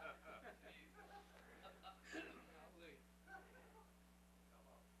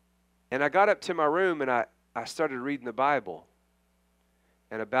 And I got up to my room and I started reading the Bible.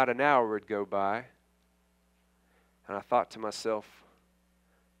 And about an hour would go by. And I thought to myself,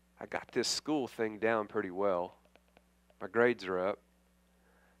 I got this school thing down pretty well. My grades are up.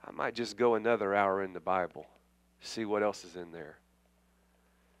 I might just go another hour in the Bible, see what else is in there.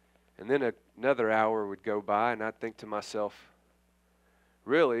 And then another hour would go by and I'd think to myself,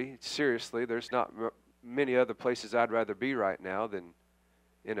 really, seriously, there's not many other places I'd rather be right now than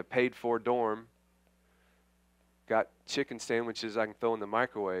in a paid-for dorm. Got chicken sandwiches I can throw in the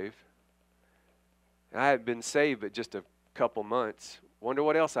microwave. And I had been saved but just a couple months. Wonder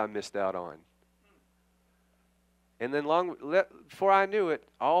what else I missed out on. And then before I knew it,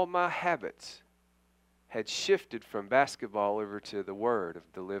 all my habits had shifted from basketball over to the Word of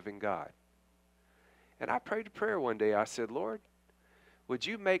the living God. And I prayed a prayer one day. I said, Lord, would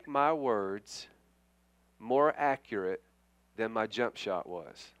you make my words more accurate than my jump shot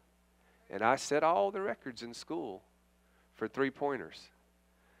was? And I set all the records in school for three-pointers.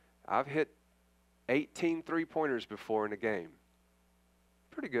 I've hit 18 three-pointers before in a game.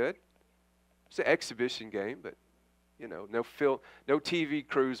 Pretty good. It's an exhibition game, but, you know, no TV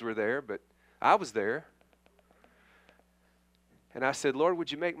crews were there, but I was there. And I said, Lord,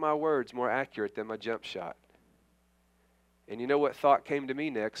 would you make my words more accurate than my jump shot? And you know what thought came to me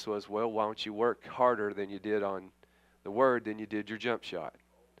next was, well, why don't you work harder than you did on the word than you did your jump shot?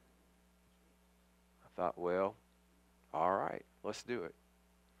 I thought, well, all right, let's do it.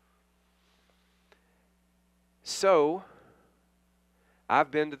 So,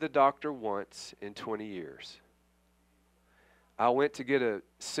 I've been to the doctor once in 20 years. I went to get a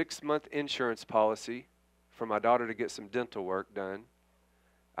 6-month insurance policy for my daughter to get some dental work done.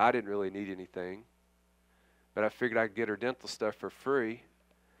 I didn't really need anything, but I figured I could get her dental stuff for free,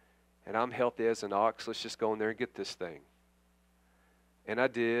 and I'm healthy as an ox. Let's just go in there and get this thing. And I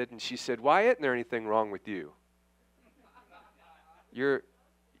did, and she said, why isn't there anything wrong with you?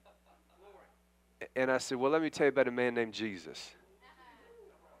 And I said, well, let me tell you about a man named Jesus.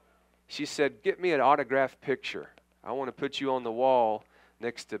 She said, get me an autographed picture. I want to put you on the wall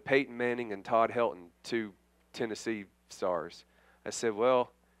next to Peyton Manning and Todd Helton, 2 Tennessee stars. I said,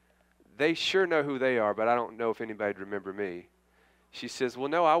 well, they sure know who they are, but I don't know if anybody'd remember me. She says, well,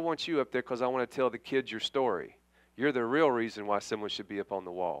 no, I want you up there because I want to tell the kids your story. You're the real reason why someone should be up on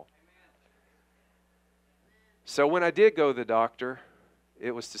the wall. So when I did go to the doctor,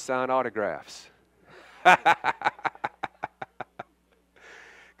 it was to sign autographs.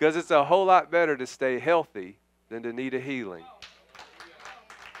 Because it's a whole lot better to stay healthy than to need a healing.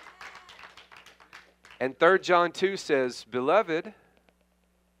 And 3 John 2 says, beloved,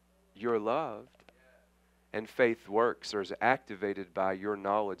 you're loved, and faith works or is activated by your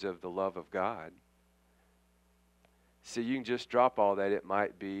knowledge of the love of God. So you can just drop all that. It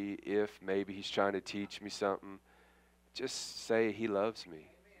might be if maybe he's trying to teach me something. Just say he loves me.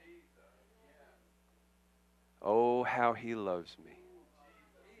 Oh, how he loves me.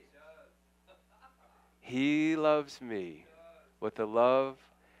 He loves me with a love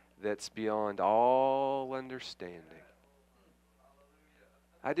that's beyond all understanding.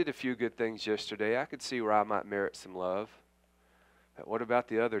 I did a few good things yesterday. I could see where I might merit some love. But what about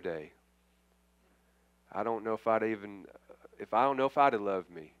the other day? I don't know if I'd have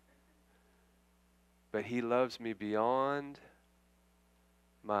loved me. But he loves me beyond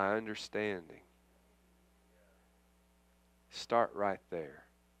my understanding. Start right there.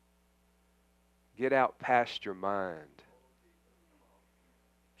 Get out past your mind.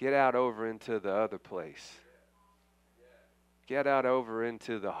 Get out over into the other place. Get out over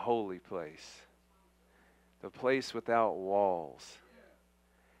into the holy place. The place without walls.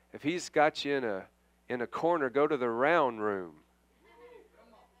 If he's got you in a corner, go to the round room.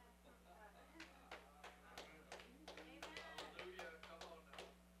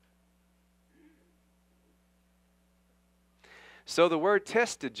 So the word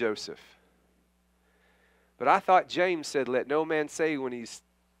tested Joseph. But I thought James said, let no man say when he's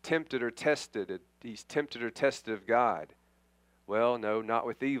tempted or tested, he's tempted or tested of God. Well, no, not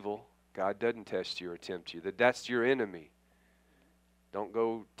with evil. God doesn't test you or tempt you. That's your enemy. Don't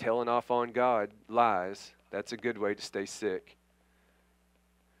go telling off on God lies. That's a good way to stay sick.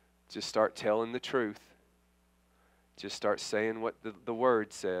 Just start telling the truth. Just start saying what the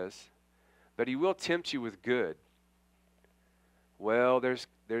word says. But he will tempt you with good. Well, there's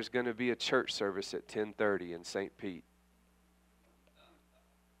going to be a church service at 10:30 in St. Pete.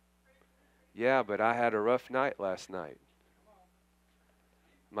 Yeah, but I had a rough night last night.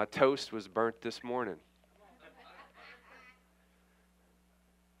 My toast was burnt this morning.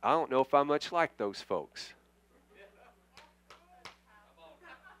 I don't know if I much like those folks.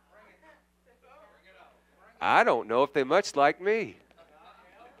 I don't know if they much like me.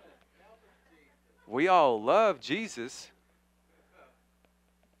 We all love Jesus.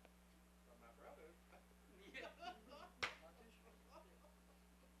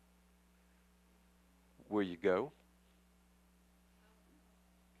 Will you go?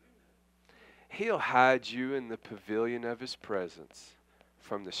 He'll hide you in the pavilion of his presence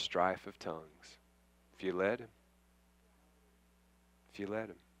from the strife of tongues. If you let him. If you let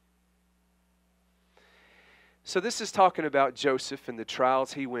him. So this is talking about Joseph and the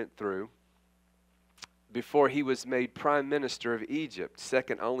trials he went through before he was made prime minister of Egypt,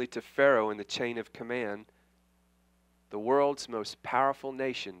 second only to Pharaoh in the chain of command, the world's most powerful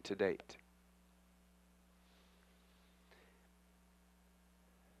nation to date.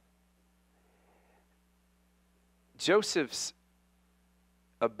 Joseph's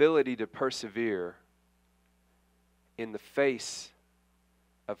ability to persevere in the face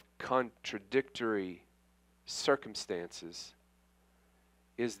of contradictory circumstances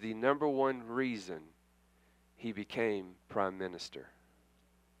is the number one reason he became prime minister.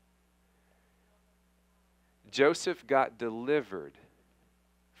 Joseph got delivered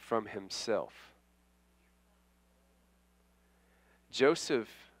from himself. Joseph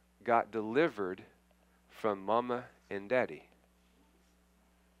got delivered from mama and daddy.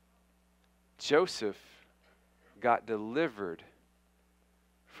 Joseph got delivered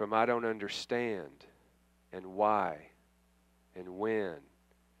from I don't understand and why and when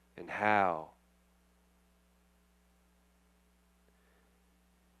and how.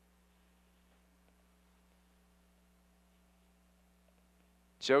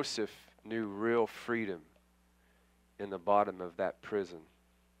 Joseph knew real freedom in the bottom of that prison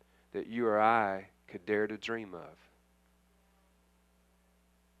that you or I could dare to dream of.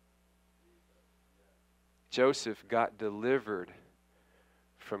 Joseph got delivered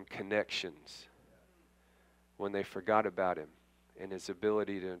from connections when they forgot about him and his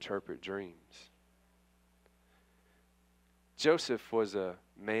ability to interpret dreams. Joseph was a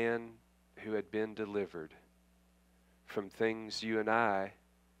man who had been delivered from things you and I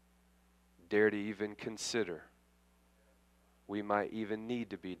dare to even consider we might even need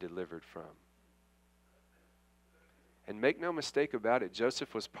to be delivered from. And make no mistake about it,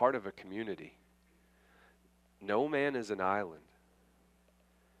 Joseph was part of a community. No man is an island.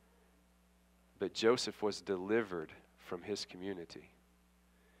 But Joseph was delivered from his community.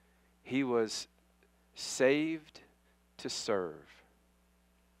 He was saved to serve.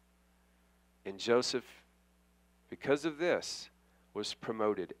 And Joseph, because of this, was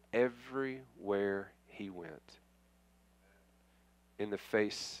promoted everywhere he went in the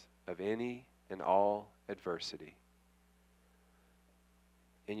face of any and all adversity.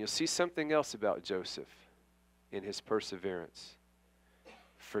 And you'll see something else about Joseph in his perseverance.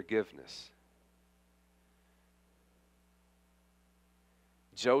 Forgiveness.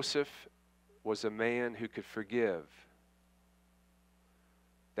 Joseph was a man who could forgive.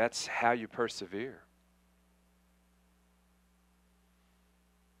 That's how you persevere.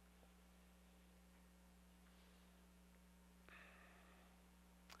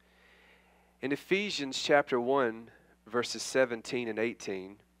 In Ephesians chapter 1, verses 17 and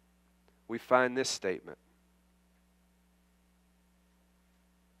 18, we find this statement.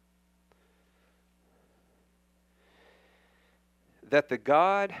 That the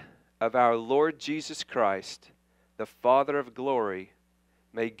God of our Lord Jesus Christ, the Father of glory,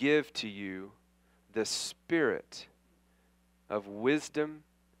 may give to you the spirit of wisdom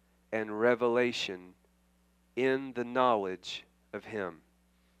and revelation in the knowledge of Him.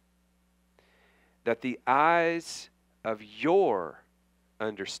 That the eyes of your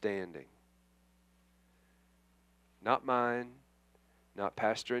understanding, not mine, not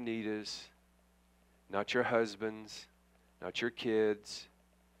Pastor Anita's, not your husband's, not your kids,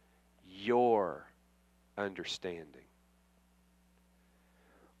 your understanding.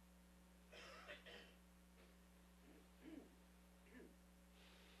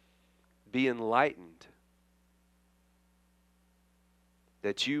 Be enlightened,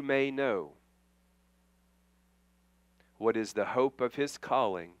 that you may know what is the hope of His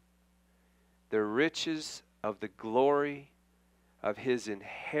calling, the riches of the glory of His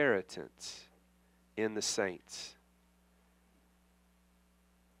inheritance in the saints.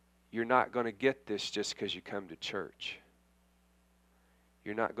 You're not going to get this just because you come to church.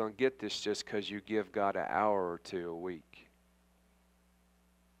 You're not going to get this just because you give God an hour or two a week.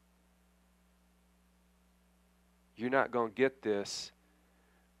 You're not going to get this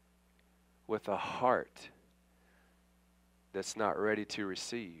with a heart that's not ready to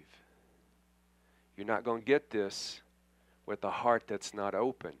receive. You're not going to get this with a heart that's not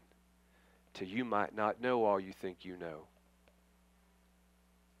open to you might not know all you think you know.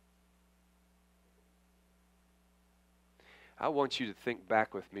 I want you to think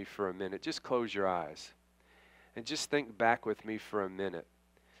back with me for a minute. Just close your eyes and just think back with me for a minute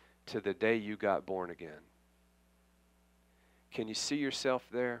to the day you got born again. Can you see yourself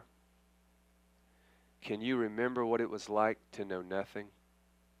there? Can you remember what it was like to know nothing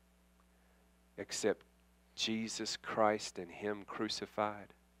except Jesus Christ and Him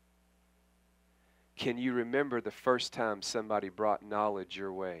crucified? Can you remember the first time somebody brought knowledge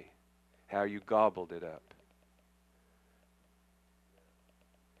your way, how you gobbled it up?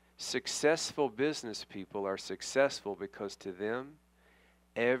 Successful business people are successful because to them,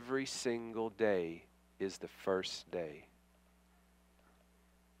 every single day is the first day.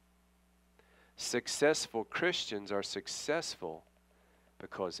 Successful Christians are successful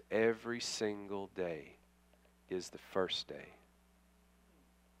because every single day is the first day.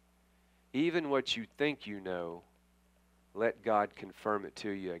 Even what you think you know, let God confirm it to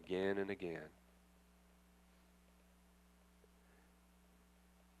you again and again.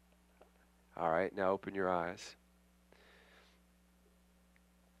 All right, now open your eyes.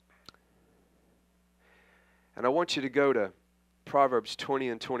 And I want you to go to Proverbs 20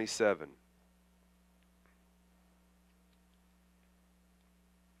 and 27.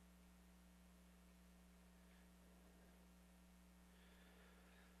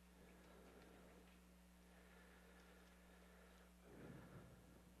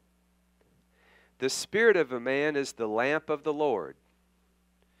 The spirit of a man is the lamp of the Lord,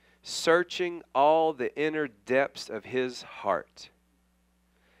 searching all the inner depths of his heart.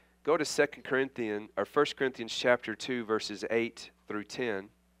 Go to 1 Corinthians chapter 2, verses 8 through 10.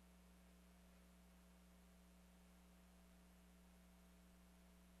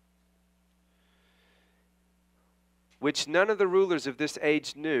 Which none of the rulers of this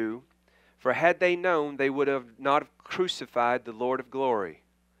age knew, for had they known, they would have not have crucified the Lord of glory.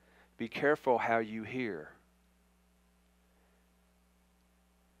 Be careful how you hear.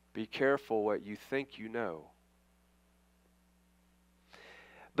 Be careful what you think you know.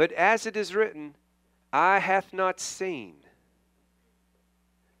 But as it is written, eye hath not seen.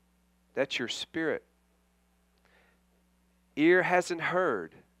 That's your spirit. Ear hasn't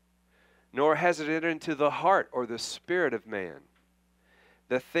heard, nor has it entered into the heart or the spirit of man,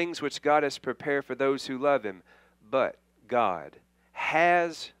 the things which God has prepared for those who love him. But God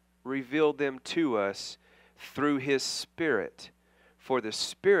has revealed them to us through his Spirit. For the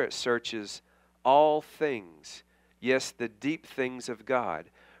Spirit searches all things, yes, the deep things of God.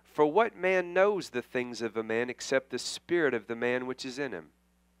 For what man knows the things of a man except the spirit of the man which is in him?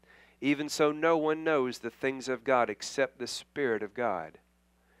 Even so no one knows the things of God except the Spirit of God.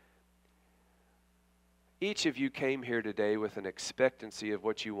 Each of you came here today with an expectancy of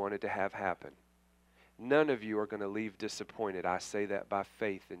what you wanted to have happen. None of you are going to leave disappointed. I say that by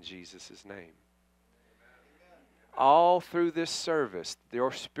faith in Jesus' name. All through this service,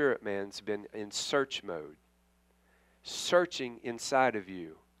 your spirit man's been in search mode, searching inside of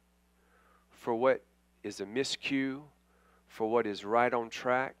you for what is a miscue, for what is right on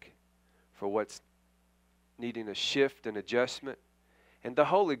track, for what's needing a shift and adjustment. And the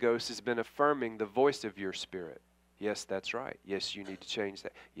Holy Ghost has been affirming the voice of your spirit. Yes, that's right. Yes, you need to change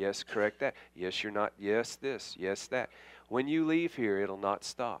that. Yes, correct that. Yes, you're not. Yes, this. Yes, that. When you leave here, it'll not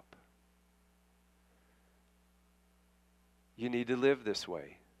stop. You need to live this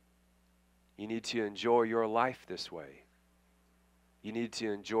way. You need to enjoy your life this way. You need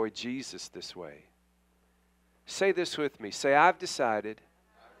to enjoy Jesus this way. Say this with me. Say, I've decided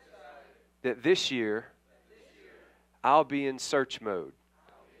that this year I'll be in search mode.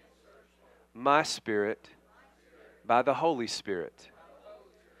 My spirit, by the Holy Spirit,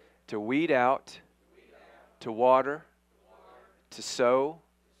 to weed out, to water, to sow,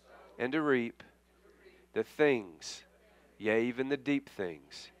 and to reap the things, yea, even the deep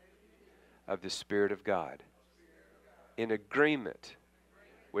things of the Spirit of God, in agreement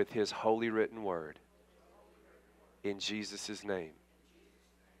with his holy written word, in Jesus' name.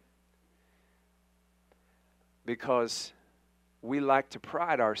 Because we like to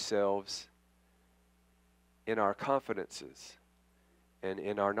pride ourselves in our confidences and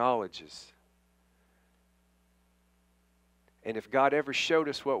in our knowledges. And if God ever showed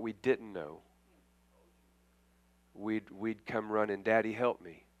us what we didn't know, we'd come running, Daddy, help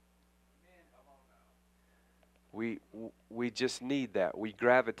me. We just need that. We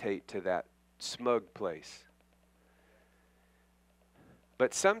gravitate to that smug place.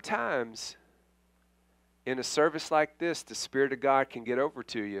 But sometimes in a service like this, the Spirit of God can get over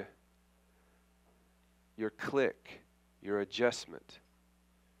to you. Your click, your adjustment,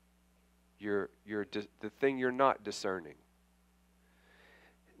 the thing you're not discerning.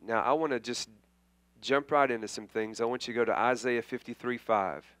 Now, I want to just jump right into some things. I want you to go to Isaiah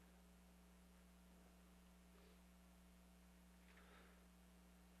 53:5.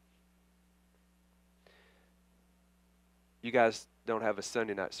 You guys don't have a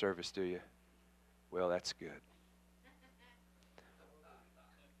Sunday night service, do you? Well, that's good.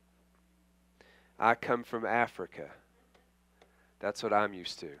 I come from Africa. That's what I'm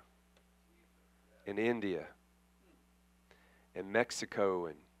used to. In India, in Mexico,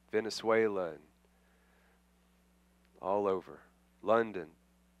 and Venezuela, and all over. London.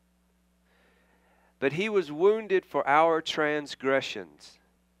 But he was wounded for our transgressions.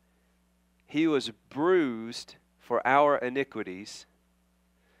 He was bruised for our iniquities.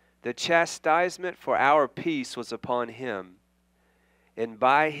 The chastisement for our peace was upon him, and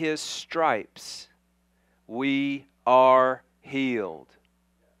by his stripes we are healed.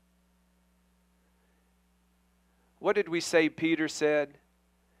 What did we say Peter said?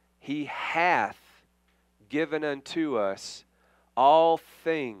 He hath given unto us all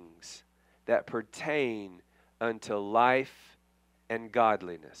things that pertain unto life and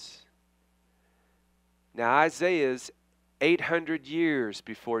godliness. Now Isaiah's 800 years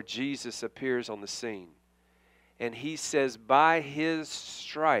before Jesus appears on the scene. And he says, by his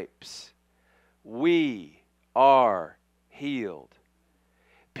stripes, we are healed.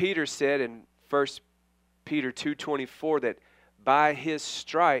 Peter said in 1 Peter 2:24 that by his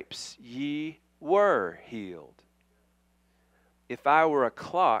stripes ye were healed. If I were a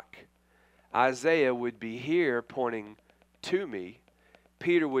clock, Isaiah would be here pointing to me.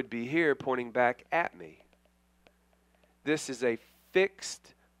 Peter would be here pointing back at me. This is a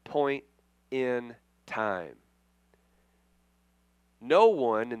fixed point in time. No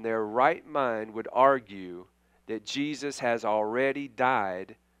one in their right mind would argue that Jesus has already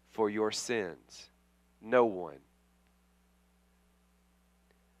died for your sins. No one.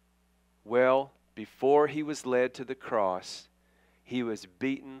 Well, before he was led to the cross, he was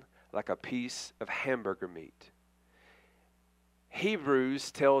beaten like a piece of hamburger meat. Hebrews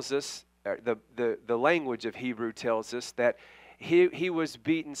tells us, the language of Hebrew tells us that he was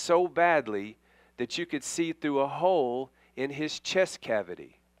beaten so badly that you could see through a hole in his chest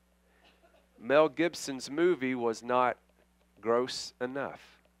cavity. Mel Gibson's movie was not gross enough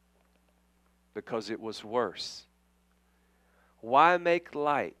because it was worse. Why make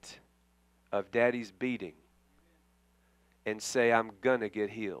light of Daddy's beating and say, I'm gonna get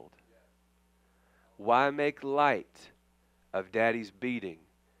healed? Why make light of Daddy's beating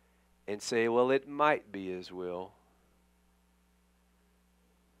and say, well, it might be his will?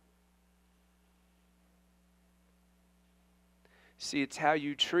 See, it's how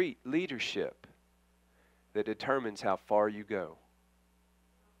you treat leadership that determines how far you go.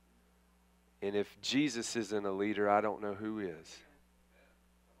 And if Jesus isn't a leader, I don't know who is.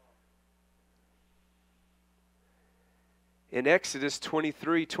 In Exodus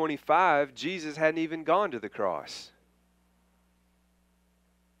 23:25, Jesus hadn't even gone to the cross.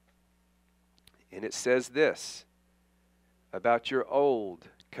 And it says this about your old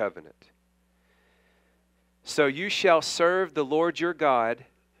covenant. So you shall serve the Lord your God,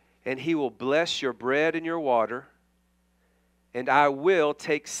 and he will bless your bread and your water, and I will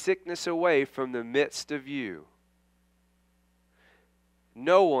take sickness away from the midst of you.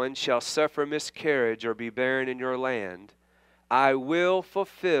 No one shall suffer miscarriage or be barren in your land. I will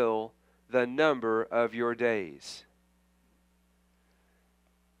fulfill the number of your days.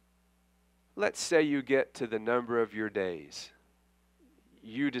 Let's say you get to the number of your days.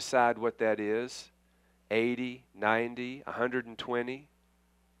 You decide what that is. 80, 90, 120.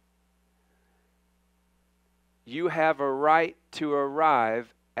 You have a right to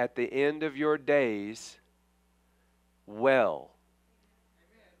arrive at the end of your days well.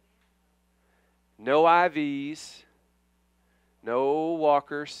 No IVs, no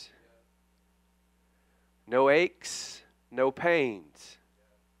walkers, no aches, no pains.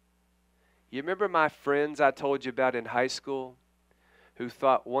 You remember my friends I told you about in high school who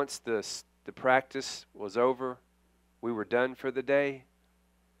thought once the practice was over, we were done for the day?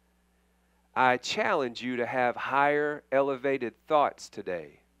 I challenge you to have higher elevated thoughts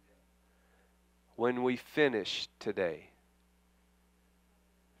today when we finish today.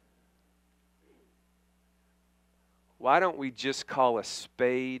 Why don't we just call a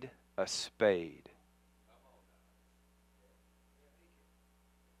spade a spade?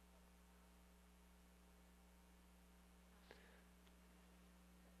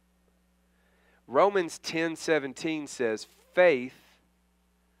 Romans 10:17 says, faith,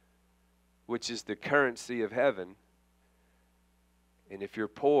 which is the currency of heaven, and if you're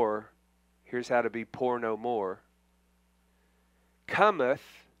poor, here's how to be poor no more, cometh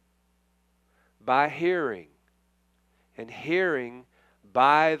by hearing, and hearing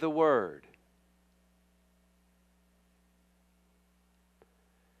by the word.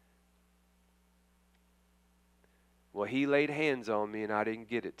 Well, he laid hands on me and I didn't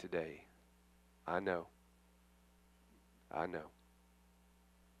get it today. I know.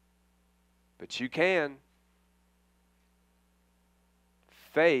 But you can.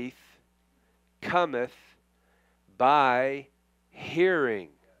 Faith cometh by hearing,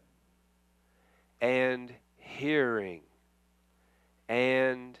 and hearing,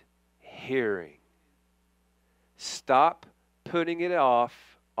 and hearing. Stop putting it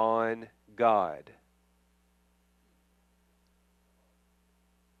off on God.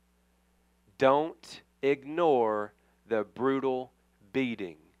 Don't ignore the brutal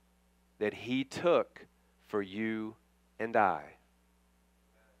beating that he took for you and I.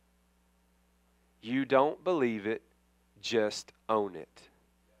 You don't believe it, just own it.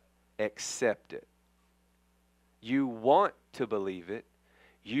 Accept it. You want to believe it.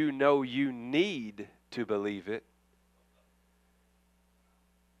 You know you need to believe it.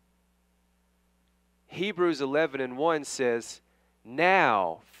 Hebrews 11:1 says,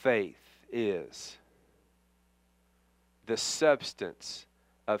 now faith is the substance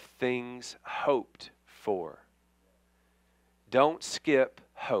of things hoped for. Don't skip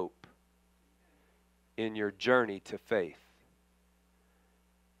hope in your journey to faith.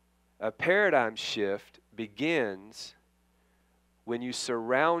 A paradigm shift begins when you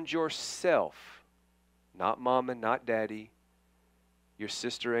surround yourself, not mama, not daddy, your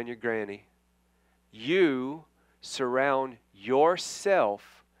sister and your granny. You surround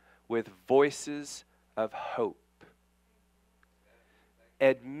yourself with voices of hope.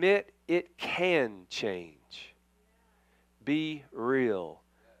 Admit it can change. Be real.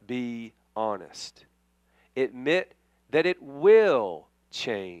 Be honest. Admit that it will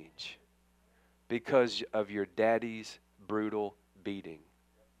change because of your daddy's brutal beating.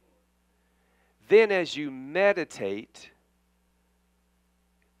 Then as you meditate,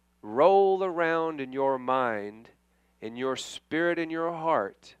 roll around in your mind, in your spirit, in your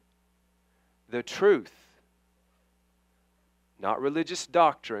heart, the truth, not religious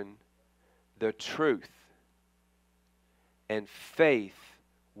doctrine, the truth, and faith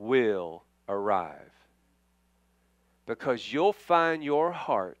will arrive. Because you'll find your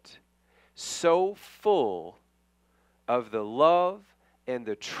heart so full of the love and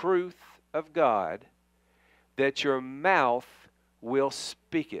the truth of God that your mouth will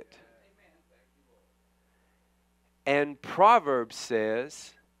speak it. And Proverbs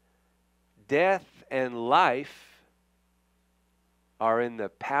says, death and life are in the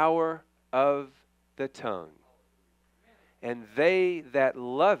power of the tongue, and they that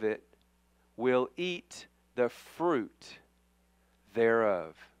love it will eat the fruit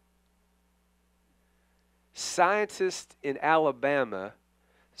thereof. Scientists in Alabama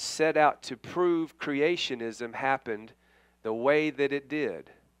set out to prove creationism happened the way that it did.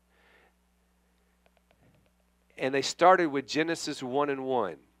 And they started with Genesis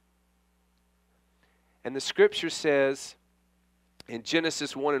 1:1. And the scripture says in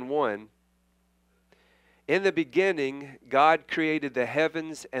Genesis 1:1, in the beginning God created the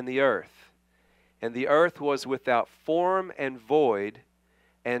heavens and the earth was without form and void,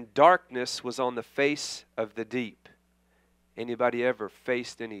 and darkness was on the face of the deep. Anybody ever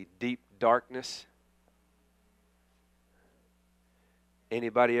faced any deep darkness?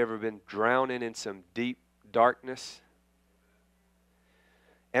 Anybody ever been drowning in some deep darkness?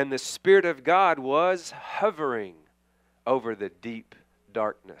 And the Spirit of God was hovering over the deep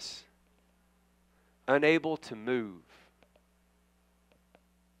darkness, unable to move.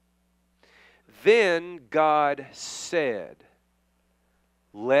 Then God said,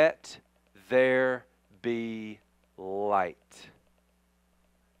 let there be light.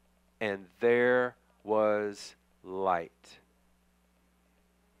 And there was light.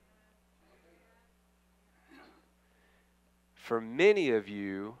 For many of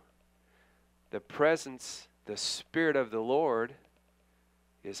you, the presence, the Spirit of the Lord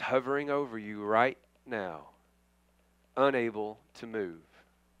is hovering over you right now, unable to move.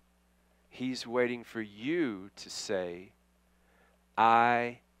 He's waiting for you to say,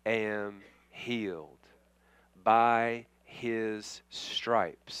 I am healed by His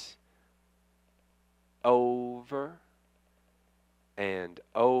stripes. Over and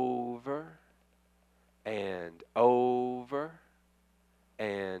over and over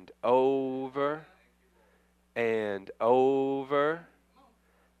and over and over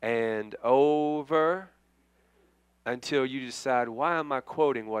and over until you decide, why am I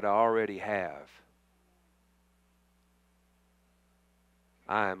quoting what I already have?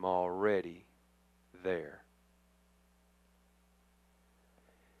 I am already there.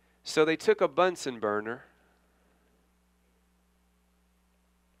 So they took a Bunsen burner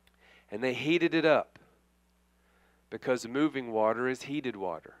and they heated it up, because moving water is heated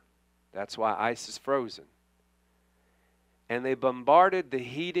water. That's why ice is frozen. And they bombarded the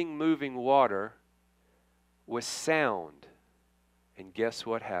heating, moving water with sound. And guess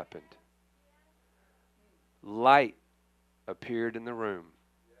what happened? Light appeared in the room.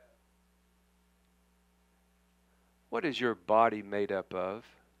 What is your body made up of?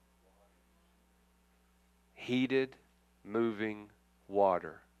 Heated, moving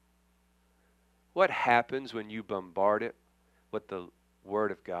water. What happens when you bombard it with the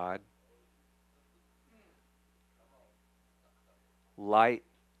Word of God? Light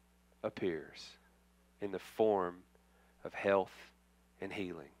appears in the form of health and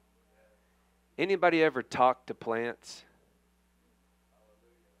healing. Anybody ever talk to plants?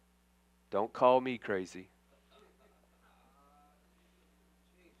 Don't call me crazy.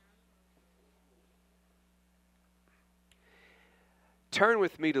 Turn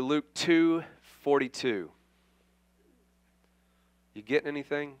with me to Luke 2, 42. You getting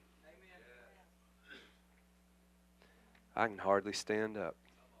anything? I can hardly stand up.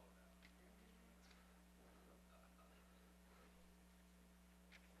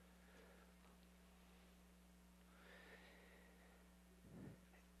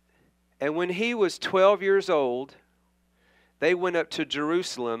 And when he was 12 years old, they went up to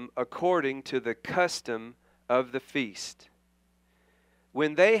Jerusalem according to the custom of the feast.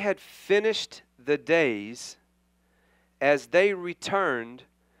 When they had finished the days, as they returned,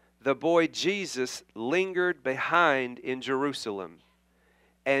 the boy Jesus lingered behind in Jerusalem,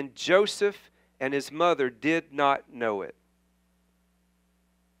 and Joseph and his mother did not know it.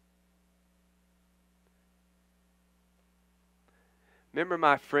 Remember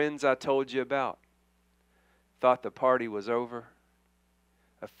my friends I told you about? Thought the party was over.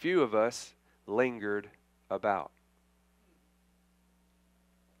 A few of us lingered about.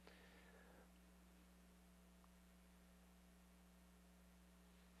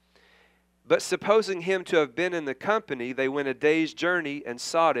 But supposing him to have been in the company, they went a day's journey and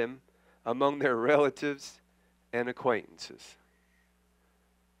sought him among their relatives and acquaintances.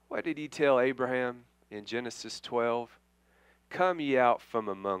 What did he tell Abraham in Genesis 12? Come ye out from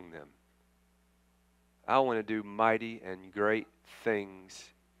among them. I want to do mighty and great things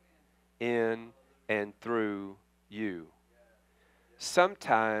in and through you.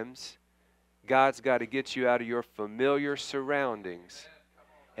 Sometimes God's got to get you out of your familiar surroundings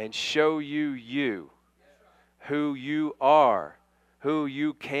and show you, who you are, who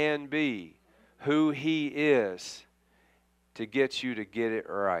you can be, who He is, to get you to get it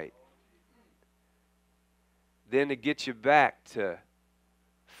right. Then to get you back to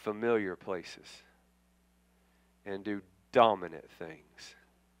familiar places and do dominant things.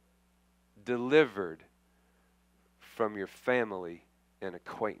 Delivered from your family and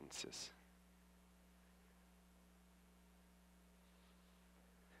acquaintances.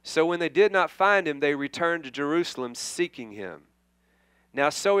 So when they did not find him, they returned to Jerusalem seeking him. Now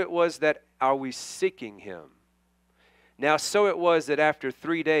so it was that, are we seeking him? Now so it was that after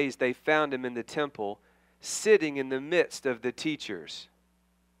 3 days they found him in the temple, sitting in the midst of the teachers.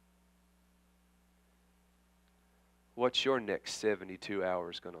 What's your next 72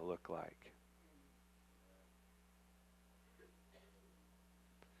 hours going to look like?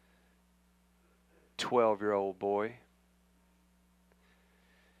 "12-year-old boy.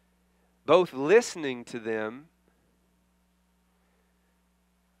 Both listening to them.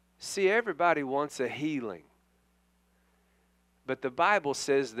 See, everybody wants a healing. But the Bible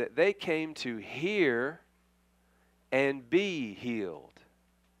says that they came to hear and be healed.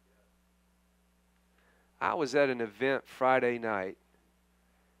 I was at an event Friday night.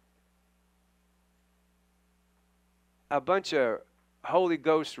 A bunch of Holy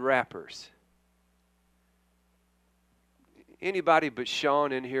Ghost rappers. Anybody but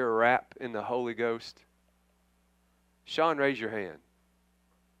Sean in here rap in the Holy Ghost? Sean, raise your hand.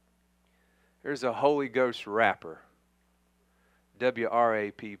 There's a Holy Ghost rapper.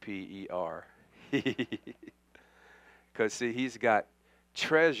 W-R-A-P-P-E-R. Because, see, he's got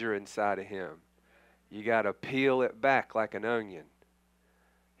treasure inside of him. You got to peel it back like an onion.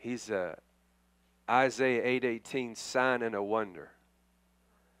 He's a Isaiah 8:18 sign and a wonder.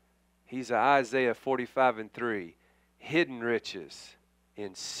 He's a Isaiah 45:3. Hidden riches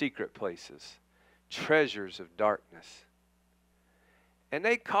in secret places, treasures of darkness. And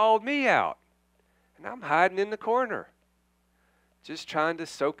they called me out, and I'm hiding in the corner, just trying to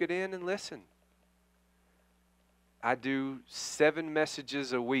soak it in and listen. I do 7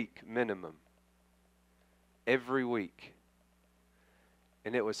 messages a week minimum, every week.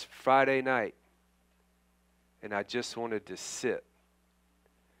 And it was Friday night, and I just wanted to sit.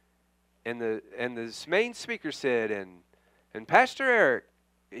 And the main speaker said, and Pastor Eric,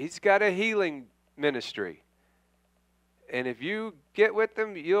 he's got a healing ministry. And if you get with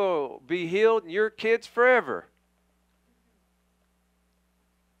them, you'll be healed and your kids forever.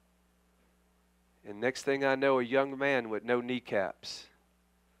 And next thing I know, a young man with no kneecaps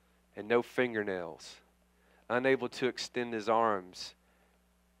and no fingernails, unable to extend his arms,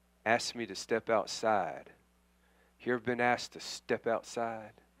 asked me to step outside. You ever been asked to step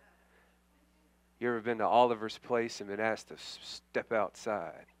outside? You ever been to Oliver's place and been asked to step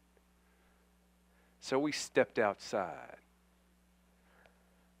outside? So we stepped outside.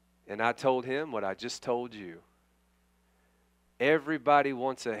 And I told him what I just told you. Everybody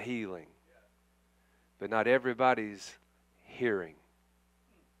wants a healing, but not everybody's hearing.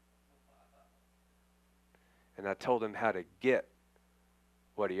 And I told him how to get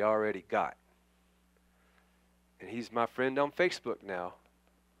what he already got. And he's my friend on Facebook now.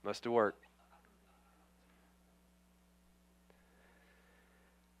 Must have worked.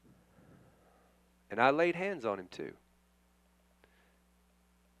 And I laid hands on him too.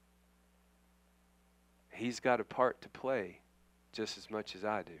 He's got a part to play just as much as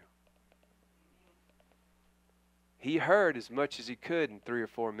I do. He heard as much as he could in 3 or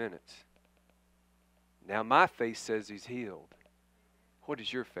 4 minutes. Now my faith says he's healed. What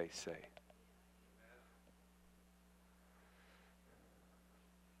does your faith say?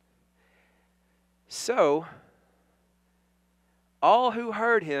 So, all who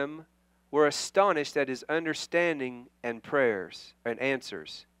heard him were astonished at his understanding and prayers and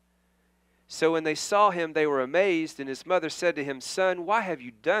answers. So when they saw him, they were amazed, and his mother said to him, "Son, why have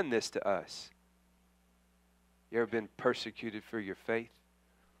you done this to us?" You ever been persecuted for your faith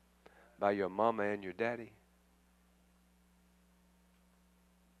by your mama and your daddy?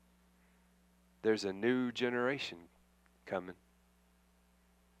 There's a new generation coming.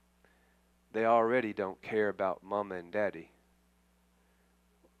 They already don't care about mama and daddy.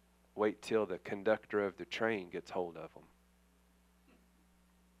 Wait till the conductor of the train gets hold of them.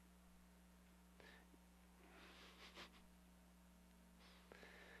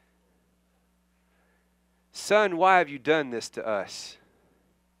 "Son, why have you done this to us?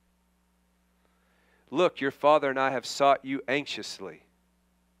 Look, your father and I have sought you anxiously."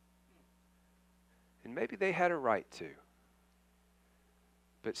 And maybe they had a right to.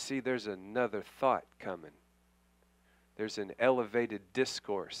 But see, there's another thought coming. There's an elevated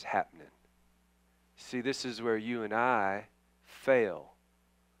discourse happening. See, this is where you and I fail.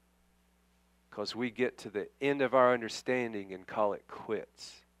 Because we get to the end of our understanding and call it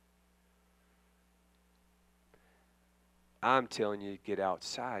quits. I'm telling you to get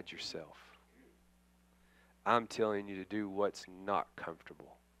outside yourself. I'm telling you to do what's not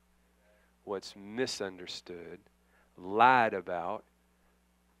comfortable, what's misunderstood, lied about,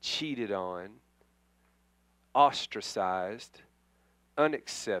 cheated on, ostracized,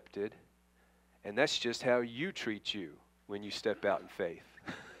 unaccepted, and that's just how you treat you when you step out in faith.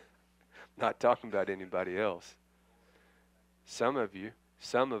 Not talking about anybody else. Some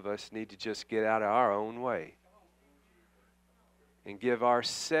of us need to just get out of our own way and give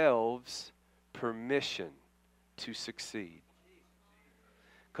ourselves permission to succeed.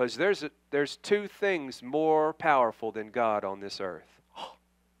 Because there's 2 things more powerful than God on this earth.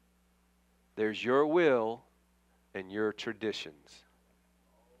 There's your will and your traditions.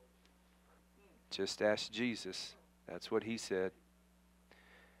 Just ask Jesus. That's what he said.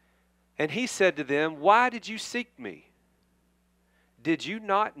 And he said to them, "Why did you seek me? Did you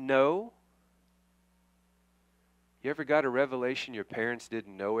not know?" You ever got a revelation your parents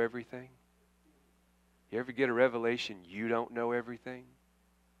didn't know everything? You ever get a revelation you don't know everything?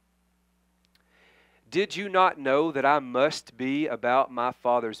 "Did you not know that I must be about my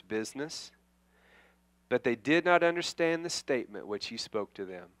Father's business?" But they did not understand the statement which he spoke to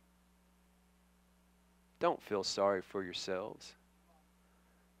them. Don't feel sorry for yourselves.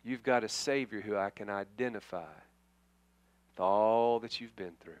 You've got a Savior who I can identify with all that you've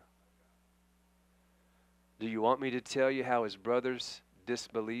been through. Do you want me to tell you how his brothers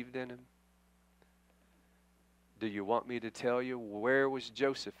disbelieved in him? Do you want me to tell you where was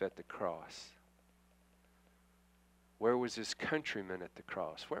Joseph at the cross? Where was his countrymen at the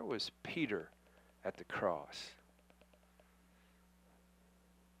cross? Where was Peter at the cross?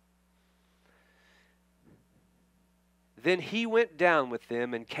 Then he went down with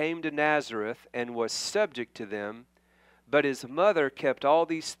them and came to Nazareth and was subject to them, but his mother kept all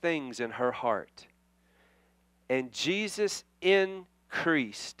these things in her heart. And Jesus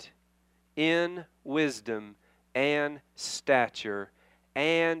increased in wisdom and stature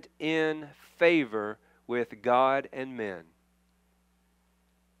and in favor with God and men.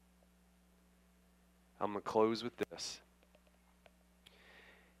 I'm going to close with this.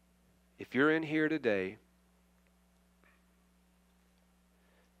 If you're in here today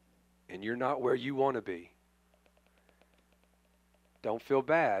and you're not where you want to be, don't feel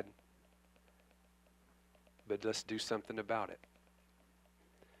bad, but let's do something about it.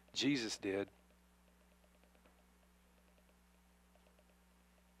 Jesus did.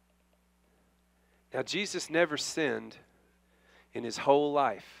 Now, Jesus never sinned in his whole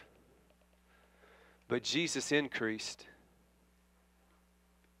life, but Jesus increased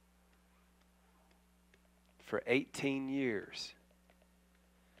for 18 years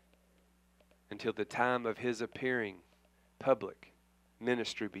until the time of his appearing public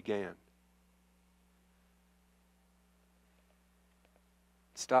ministry began.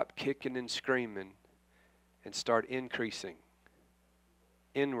 Stop kicking and screaming and start increasing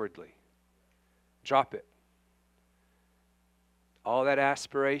inwardly. Drop it. All that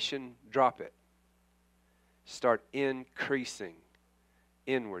aspiration, drop it. Start increasing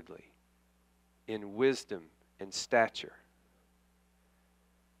inwardly. in wisdom and stature.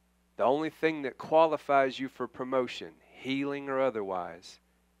 The only thing that qualifies you for promotion, healing or otherwise,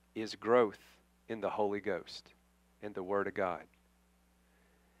 is growth in the Holy Ghost and the Word of God.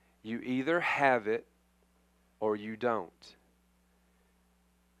 You either have it or you don't.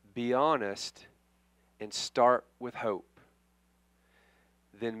 Be honest and start with hope.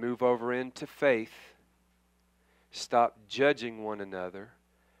 Then move over into faith. Stop judging one another,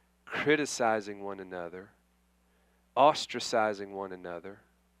 criticizing one another, ostracizing one another.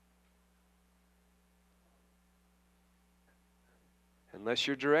 Unless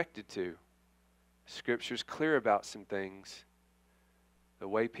you're directed to. Scripture's clear about some things. The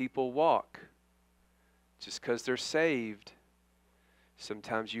way people walk. Just because they're saved,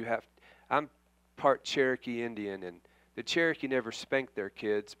 sometimes you have... I'm part Cherokee Indian, and the Cherokee never spanked their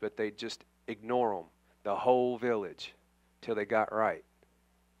kids, but they just ignore them, the whole village, till they got right.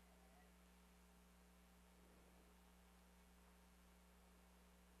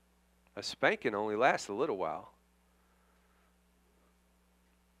 A spanking only lasts a little while.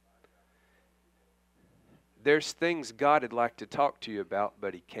 There's things God would like to talk to you about,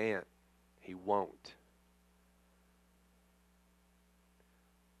 but He can't. He won't.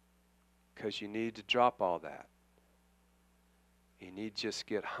 Because you need to drop all that. You need to just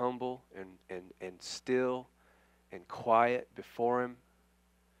get humble and still and quiet before Him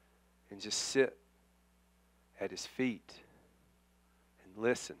and just sit at His feet and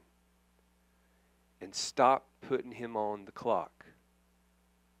listen and stop putting Him on the clock.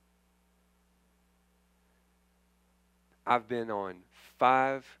 I've been on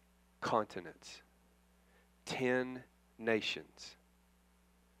 5 continents, 10 nations,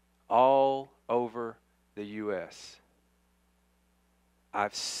 all over the U.S.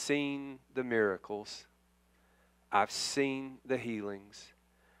 I've seen the miracles. I've seen the healings.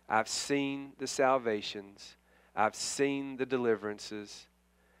 I've seen the salvations. I've seen the deliverances.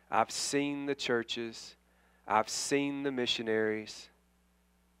 I've seen the churches. I've seen the missionaries.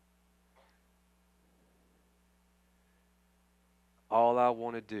 All I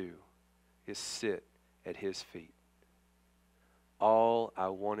want to do is sit at His feet. All I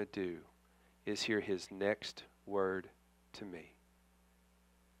want to do is hear His next word to me.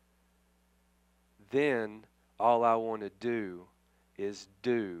 Then all I want to do is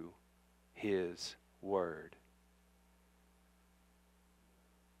do His word.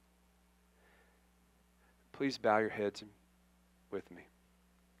 Please bow your heads with me.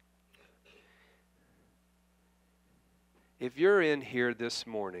 If you're in here this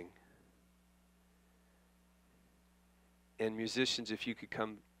morning, and musicians, if you could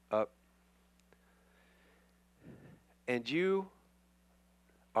come up, and you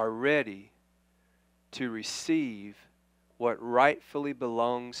are ready to receive what rightfully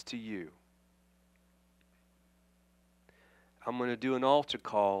belongs to you, I'm going to do an altar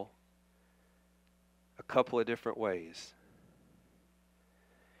call a couple of different ways.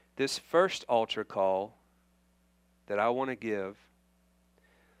 This first altar call that I want to give,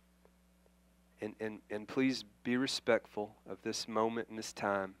 and please be respectful of this moment and this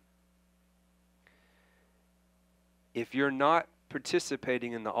time. If you're not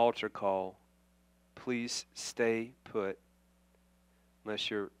participating in the altar call, please stay put, unless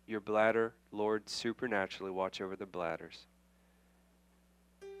your bladder, Lord, supernaturally watch over the bladders.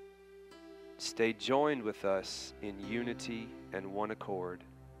 Stay joined with us in unity and one accord.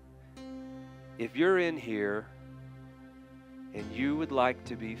 If you're in here and you would like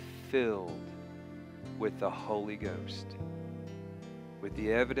to be filled with the Holy Ghost, with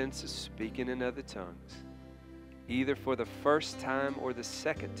the evidence of speaking in other tongues, either for the first time or the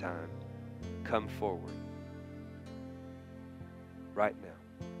second time, come forward right now.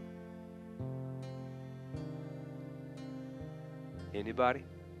 Anybody?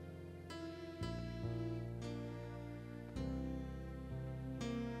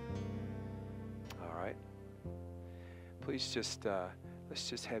 All right. Please just, let's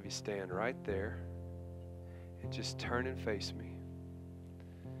just have you stand right there and just turn and face me.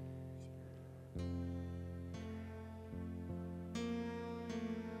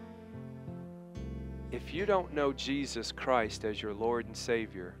 If you don't know Jesus Christ as your Lord and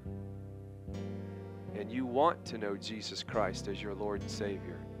Savior, and you want to know Jesus Christ as your Lord and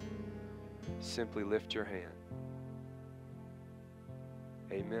Savior, simply lift your hand.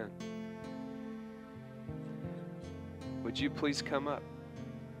 Amen. Would you please come up?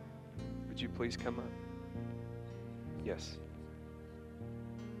 Would you please come up? Yes.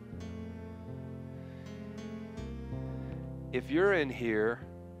 If you're in here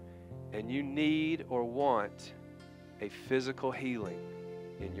and you need or want a physical healing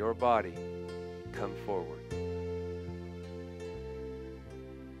in your body, come forward.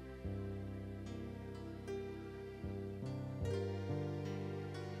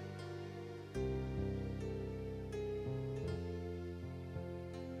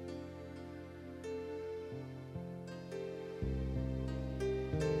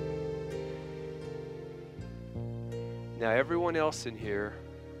 Now, everyone else in here,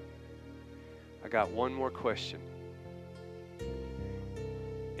 I got one more question.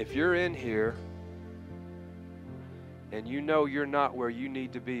 If you're in here and you know you're not where you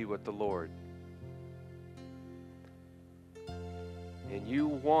need to be with the Lord, and you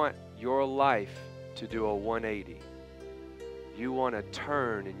want your life to do a 180, you want to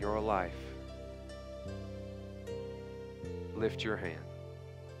turn in your life, lift your hand.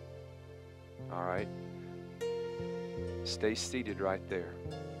 All right? Stay seated right there.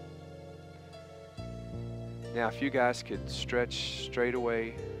 Now, if you guys could stretch straight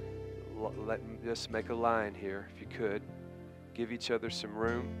away, just make a line here, if you could. Give each other some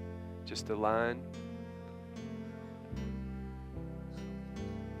room, just a line.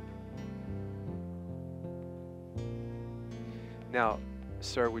 Now,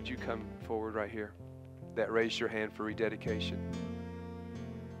 sir, would you come forward right here? That raised your hand for rededication.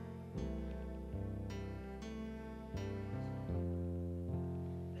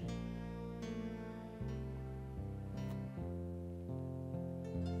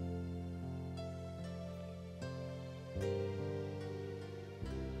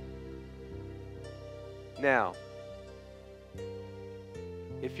 Now,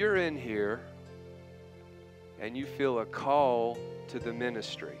 if you're in here and you feel a call to the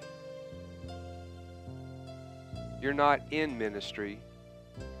ministry, you're not in ministry,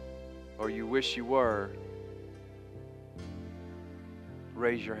 or you wish you were,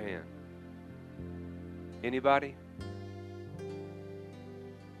 raise your hand. Anybody?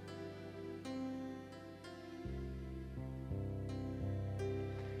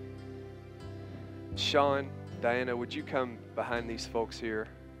 Sean, Diana, would you come behind these folks here?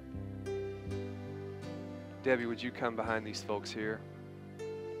 Debbie, would you come behind these folks here?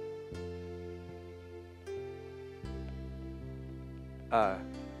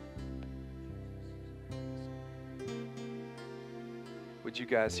 Would you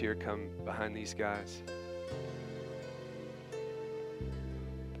guys here come behind these guys?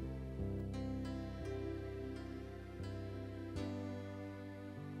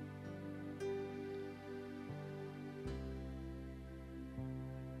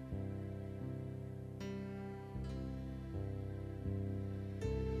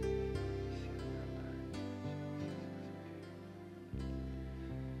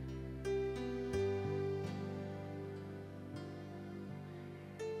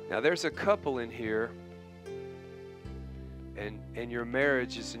 Now, there's a couple in here, and your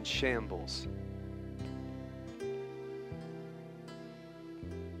marriage is in shambles.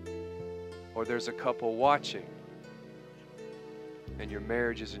 Or there's a couple watching, and your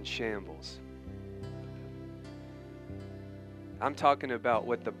marriage is in shambles. I'm talking about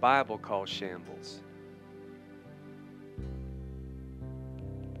what the Bible calls shambles.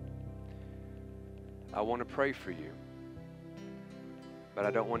 I want to pray for you. But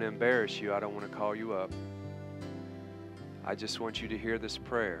I don't want to embarrass you. I don't want to call you up. I just want you to hear this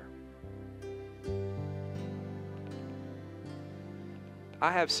prayer.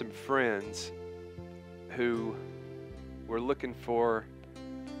 I have some friends who were looking for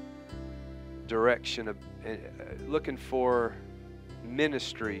direction, looking for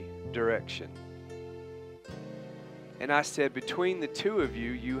ministry direction. And I said, between the two of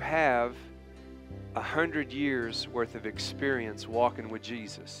you, you have 100 years worth of experience walking with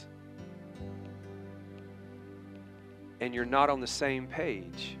Jesus. And you're not on the same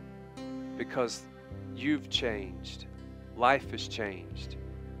page because you've changed. Life has changed.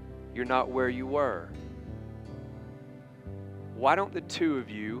 You're not where you were. Why don't the two of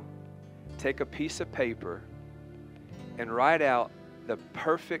you take a piece of paper and write out the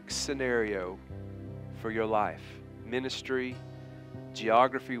perfect scenario for your life? Ministry,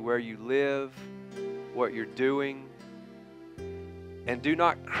 geography, where you live, what you're doing, and do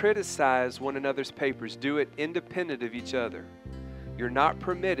not criticize one another's papers. Do it independent of each other. You're not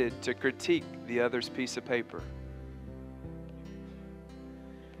permitted to critique the other's piece of paper.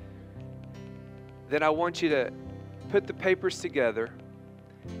 Then I want you to put the papers together,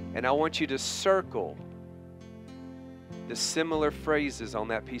 and I want you to circle the similar phrases on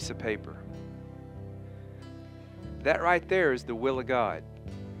that piece of paper. That right there is the will of God.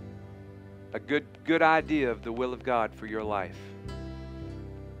 A good idea of the will of God for your life.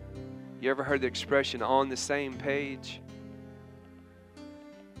 You ever heard the expression, on the same page?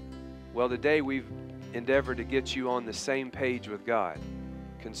 Well, today we've endeavored to get you on the same page with God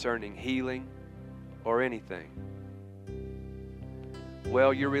concerning healing or anything.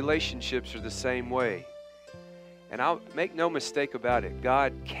 Well, your relationships are the same way. And I'll make no mistake about it,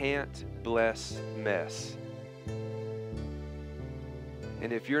 God can't bless mess.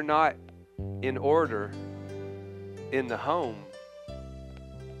 And if you're not in order in the home,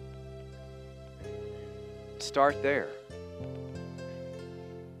 start there.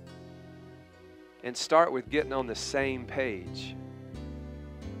 And start with getting on the same page,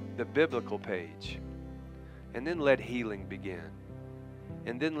 the biblical page. And then let healing begin.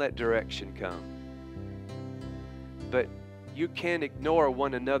 And then let direction come. But you can't ignore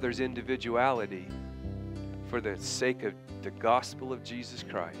one another's individuality for the sake of the gospel of Jesus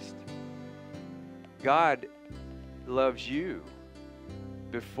Christ. God loves you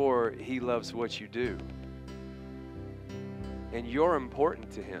before He loves what you do. And you're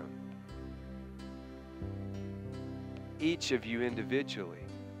important to Him. Each of you individually.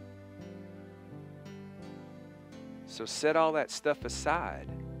 So set all that stuff aside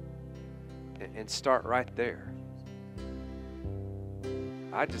and start right there.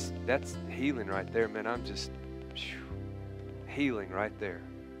 That's healing right there, man. I'm just healing right there.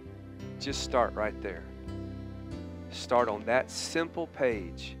 Just start right there. Start on that simple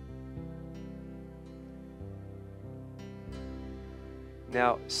page.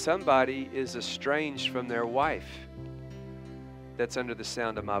 Now, somebody is estranged from their wife that's under the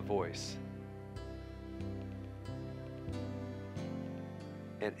sound of my voice.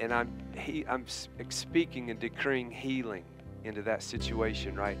 And I'm speaking and decreeing healing into that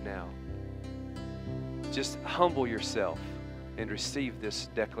situation right now. Just humble yourself and receive this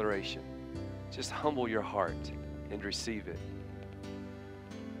declaration. Just humble your heart and receive it.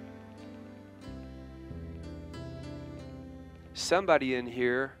 Somebody in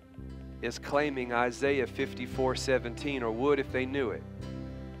here is claiming Isaiah 54:17, or would if they knew it.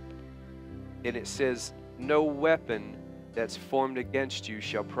 And it says, "No weapon that's formed against you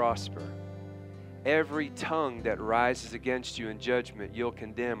shall prosper. Every tongue that rises against you in judgment, you'll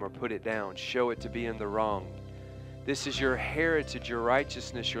condemn or put it down. Show it to be in the wrong." This is your heritage, your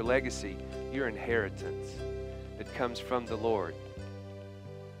righteousness, your legacy, your inheritance that comes from the Lord.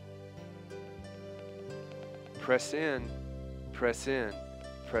 Press in, press in,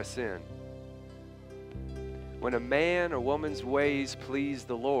 press in. When a man or woman's ways please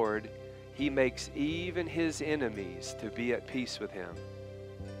the Lord, He makes even his enemies to be at peace with him.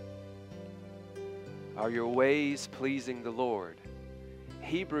 Are your ways pleasing the Lord?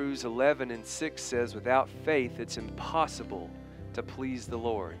 Hebrews 11:6 says, without faith it's impossible to please the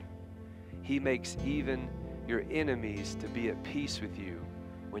Lord. He makes even your enemies to be at peace with you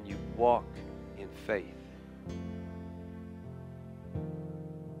when you walk in faith.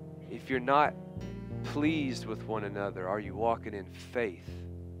 If you're not pleased with one another, are you walking in faith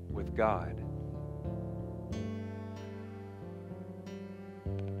with God?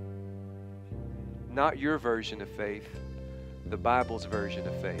 Not your version of faith, the Bible's version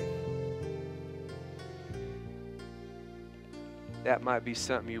of faith. That might be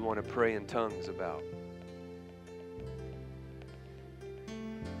something you want to pray in tongues about.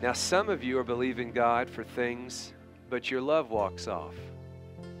 Now, some of you are believing God for things, but your love walks off.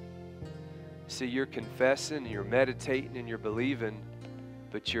 See, you're confessing, you're meditating, and you're believing,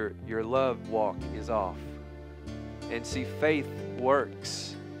 but your love walk is off. And see, faith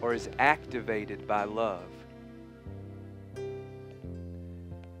works or is activated by love.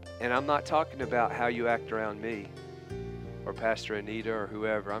 And I'm not talking about how you act around me or Pastor Anita or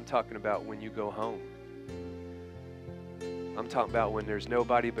whoever. I'm talking about when you go home. I'm talking about when there's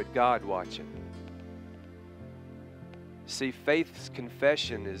nobody but God watching. See, faith's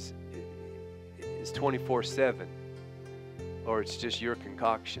confession is 24/7, or it's just your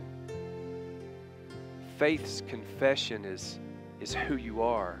concoction. Faith's confession is who you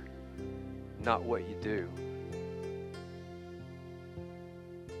are, not what you do.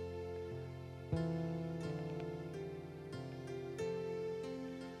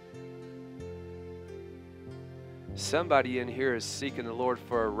 Somebody in here is seeking the Lord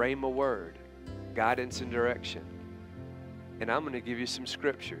for a rhema word, guidance and direction. And I'm going to give you some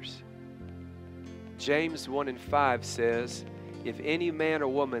scriptures. James 1:5 says, if any man or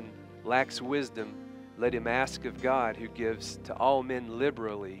woman lacks wisdom, let him ask of God, who gives to all men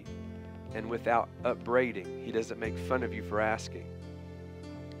liberally and without upbraiding. He doesn't make fun of you for asking.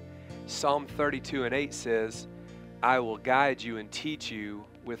 Psalm 32:8 says, I will guide you and teach you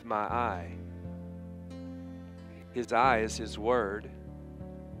with my eye. His eye is His word.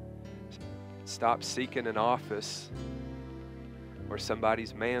 Stop seeking an office or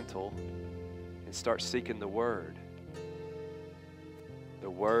somebody's mantle and start seeking the Word. The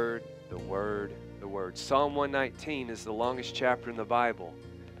Word, the Word, the Word. Psalm 119 is the longest chapter in the Bible,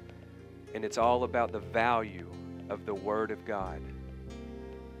 and it's all about the value of the Word of God.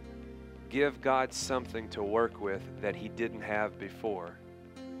 Give God something to work with that He didn't have before.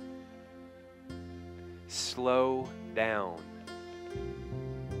 Slow down.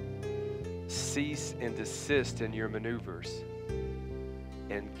 Cease and desist in your maneuvers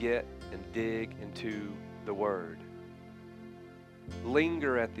and get and dig into the Word.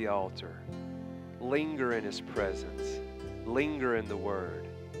 Linger at the altar. Linger in His presence. Linger in the Word.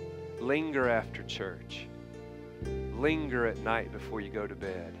 Linger after church. Linger at night before you go to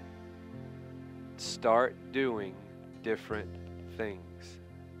bed. Start doing different things.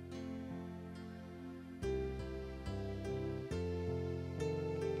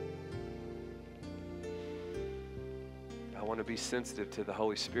 I want to be sensitive to the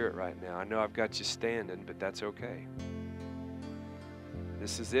Holy Spirit right now. I know I've got you standing, but that's okay.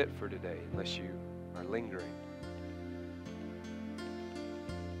 This is it for today, unless you are lingering.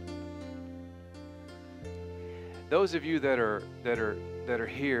 Those of you that are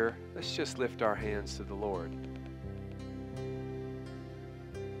here, let's just lift our hands to the Lord.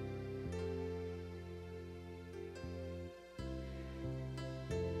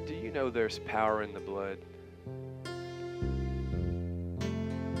 Do you know there's power in the blood?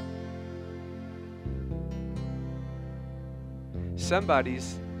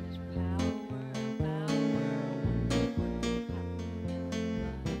 Somebody's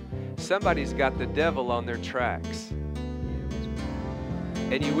got the devil on their tracks,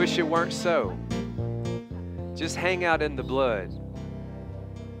 and you wish it weren't so. Just hang out in the blood.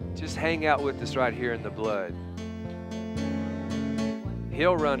 Just hang out with us right here in the blood.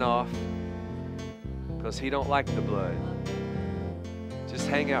 He'll run off because he don't like the blood. Just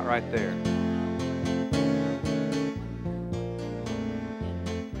hang out right there.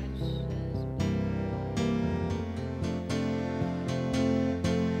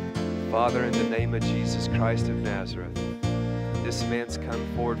 Father, in the name of Jesus Christ of Nazareth, this man's come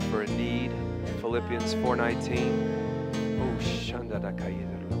forward for a need. Philippians 4:19.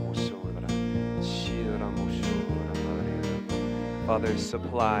 Father,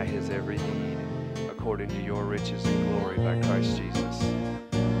 supply his every need according to your riches and glory by Christ Jesus.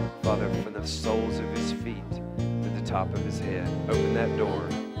 Father, from the soles of his feet to the top of his head, open that door.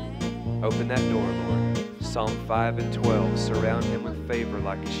 Open that door, Lord. Psalm 5:12, surround him with favor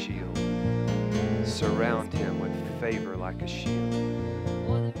like a shield. Surround him with favor like a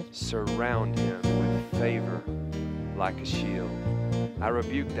shield. Surround him with favor like a shield. I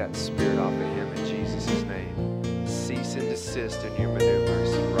rebuke that spirit off of him in Jesus' name. Cease and desist in your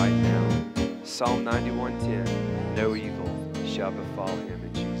maneuvers right now. Psalm 91:10, no evil shall befall him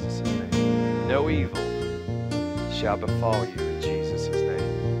in Jesus' name. No evil shall befall you in Jesus'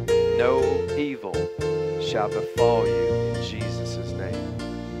 name. No evil shall befall you in Jesus' name.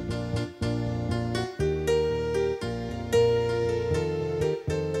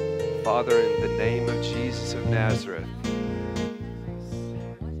 Father, in the name of Jesus of Nazareth,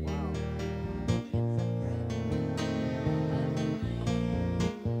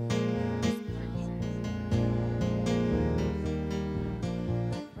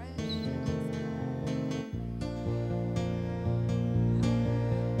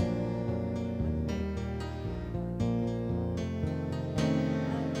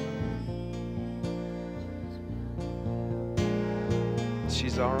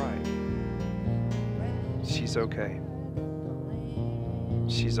 she's all right. She's okay.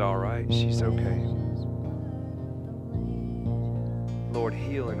 She's all right. She's okay. Lord,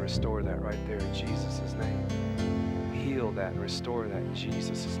 heal and restore that right there in Jesus' name. Heal that and restore that in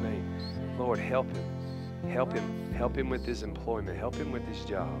Jesus' name. Lord, help him. Help him. Help him with his employment. Help him with his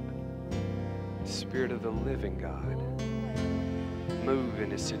job. Spirit of the living God, move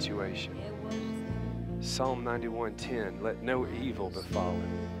in his situation. Psalm 91:10, let no evil befall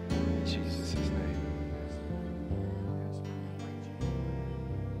him. In Jesus' name.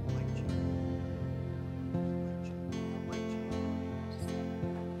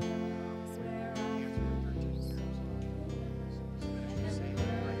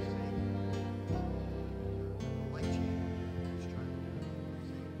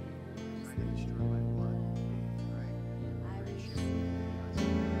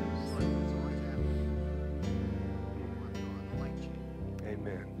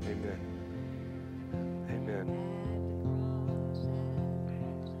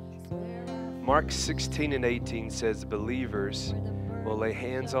 Mark 16:18 says, believers will lay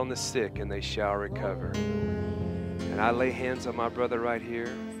hands on the sick and they shall recover. And And I lay hands on my brother right here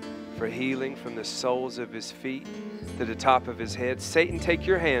for healing from the soles of his feet to the top of his head. Satan, take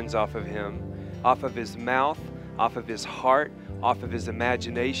your hands off of him, off of his mouth, off of his heart, off of his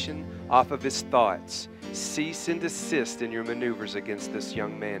imagination, off of his thoughts. Cease and desist in your maneuvers against this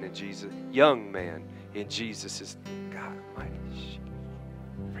young man in Jesus. Young man in Jesus' God Almighty.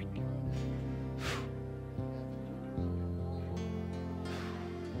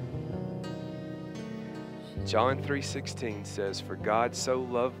 John 3:16 says, "For God so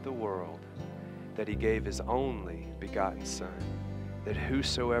loved the world that he gave his only begotten Son, that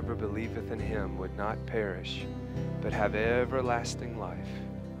whosoever believeth in him would not perish, but have everlasting life."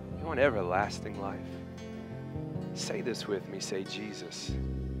 You want everlasting life? Say this with me. Say, Jesus.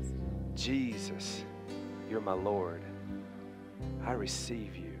 Jesus, you're my Lord. I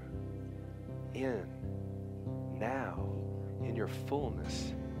receive you in, now, in your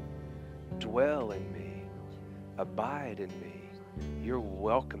fullness. Dwell in me. Abide in me. You're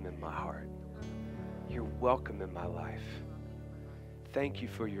welcome in my heart. You're welcome in my life. Thank you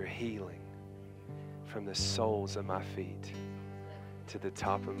for your healing from the soles of my feet to the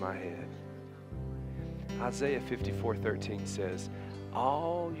top of my head. Isaiah 54:13 says,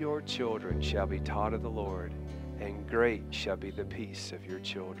 "All your children shall be taught of the Lord, and great shall be the peace of your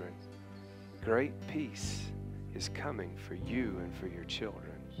children." Great peace is coming for you and for your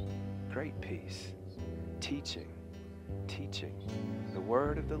children. Great peace. Teaching the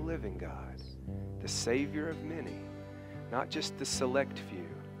word of the living God, the Savior of many, not just the select few,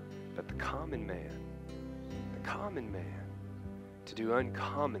 but the common man, to do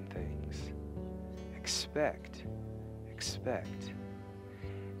uncommon things. Expect.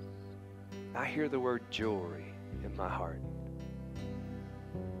 I hear the word jewelry in my heart.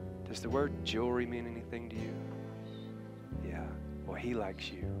 Does the word jewelry mean anything to you? Yeah. Well, he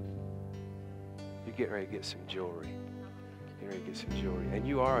likes you. You're getting ready to get some jewelry. And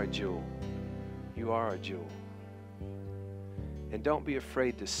you are a jewel. You are a jewel. And don't be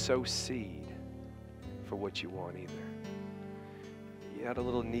afraid to sow seed for what you want either. You had a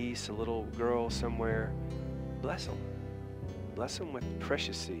little niece, a little girl somewhere. Bless them. Bless them with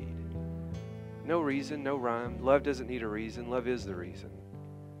precious seed. No reason, no rhyme. Love doesn't need a reason. Love is the reason.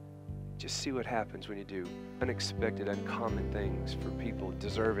 Just see what happens when you do unexpected, uncommon things for people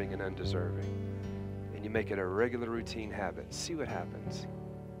deserving and undeserving. And you make it a regular routine habit. See what happens.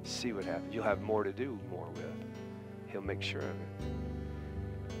 You'll have more to do more with. He'll make sure of it.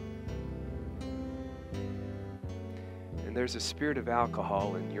 And there's a spirit of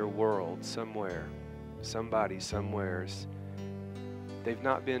alcohol in your world somewhere. Somebody somewheres. They've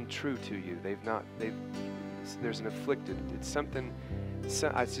not been true to you. There's an afflicted. It's something.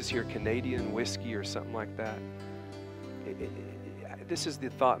 I just hear Canadian whiskey or something like that. This is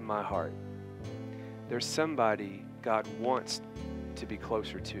the thought in my heart. There's somebody God wants to be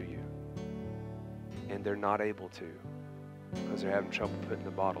closer to you, and they're not able to because they're having trouble putting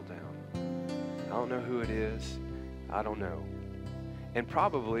the bottle down. I don't know who it is. I don't know. And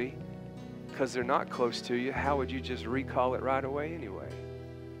probably because they're not close to you, how would you just recall it right away anyway?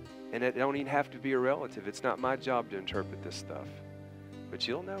 And it don't even have to be a relative. It's not my job to interpret this stuff. But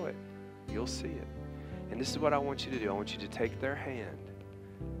you'll know it. You'll see it. And this is what I want you to do. I want you to take their hand,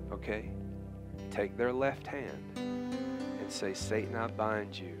 okay? Take their left hand and say, "Satan, I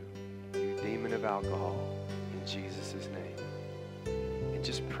bind you, you demon of alcohol, in Jesus' name." And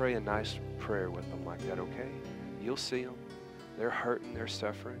just pray a nice prayer with them like that, okay? You'll see them. They're hurting. They're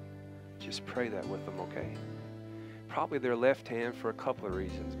suffering. Just pray that with them, okay? Probably their left hand for a couple of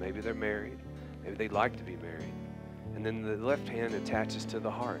reasons. Maybe they're married. Maybe they'd like to be married. And then the left hand attaches to the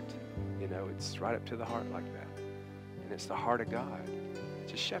heart. You know, it's right up to the heart like that. And it's the heart of God.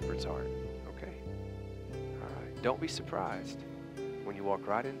 It's a shepherd's heart, okay? All right. Don't be surprised when you walk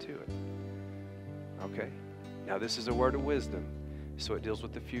right into it, okay? Now, this is a word of wisdom, so it deals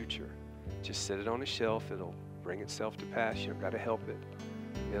with the future. Just set it on a shelf. It'll bring itself to pass. You don't got to help it.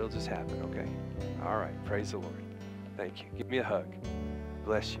 It'll just happen, okay? All right. Praise the Lord. Thank you. Give me a hug.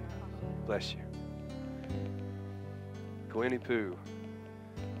 Bless you. Bless you. Gwenny Poo.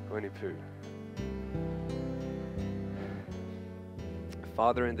 Gwenny Poo.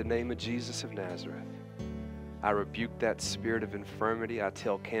 Father, in the name of Jesus of Nazareth, I rebuke that spirit of infirmity. I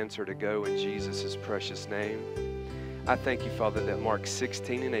tell cancer to go in Jesus' precious name. I thank you, Father, that Mark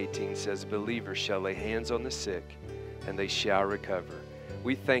 16:18 says, "Believers shall lay hands on the sick, and they shall recover."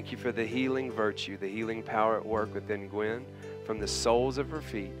 We thank you for the healing virtue, the healing power at work within Gwen, from the soles of her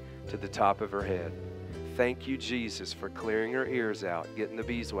feet to the top of her head. Thank you, Jesus, for clearing her ears out, getting the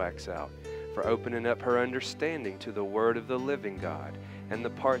beeswax out, for opening up her understanding to the word of the living God and the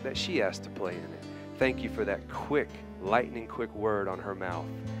part that she has to play in it. thank you for that quick, lightning quick word on her mouth,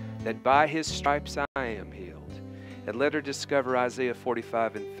 that by his stripes I am healed. And let her discover Isaiah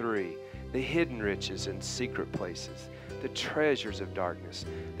 45:3, the hidden riches in secret places, the treasures of darkness,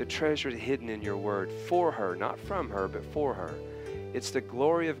 the treasures hidden in your word for her, not from her, but for her. It's the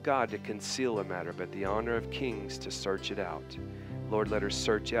glory of God to conceal a matter, but the honor of kings to search it out. Lord, let her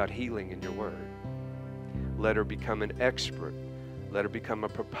search out healing in your word. Let her become an expert. Let her become a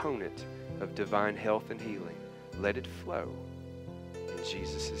proponent of divine health and healing. Let it flow. In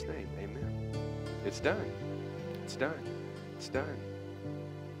Jesus' name, amen. It's done. It's done. It's done.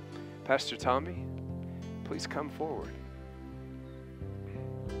 Pastor Tommy, please come forward.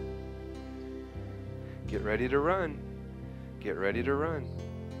 Get ready to run. Get ready to run.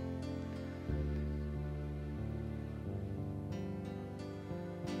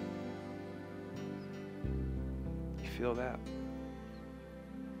 You feel that?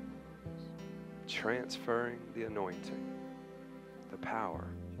 Transferring the anointing, the power,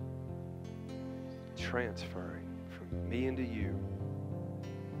 transferring from me into you,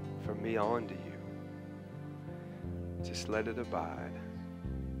 from me on to you. Just let it abide.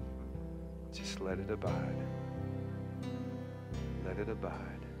 Just let it abide. Let it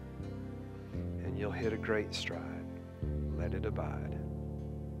abide. And you'll hit a great stride. Let it abide.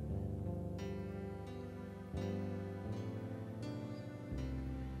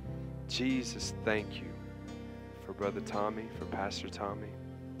 Jesus, thank you for Brother Tommy, for Pastor Tommy.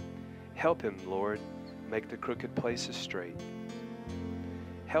 Help him, Lord, make the crooked places straight.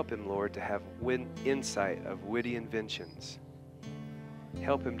 Help him, Lord, to have insight of witty inventions.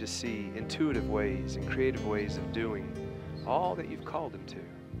 Help him to see intuitive ways and creative ways of doing all that you've called him to.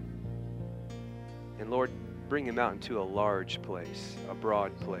 And Lord, bring him out into a large place, a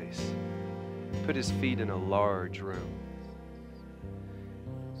broad place. Put his feet in a large room.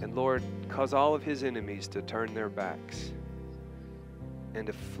 And Lord, cause all of his enemies to turn their backs and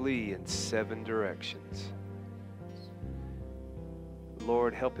to flee in 7 directions.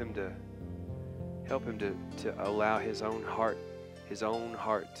 Lord, help him to allow his own heart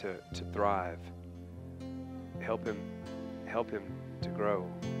to thrive. Help him to grow.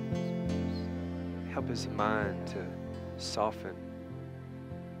 Help his mind to soften.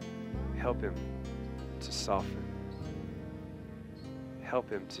 Help him to soften. Help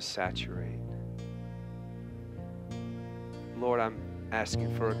him to saturate. Lord, I'm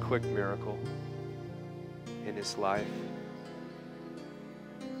asking for a quick miracle in his life.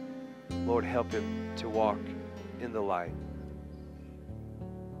 Lord, help him to walk in the light.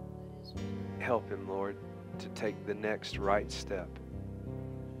 Help him, Lord, to take the next right step,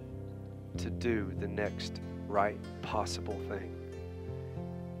 to do the next right possible thing.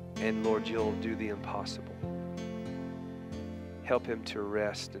 And Lord, you'll do the impossible. Help him to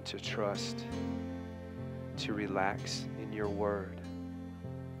rest and to trust, to relax in your word,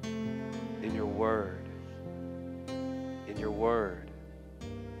 in your word, in your word,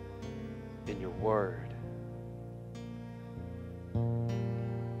 in your word,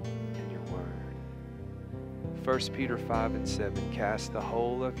 in your word. 1 Peter 5:7, cast the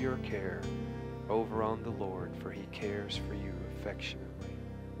whole of your care over on the Lord, for he cares for you affectionately.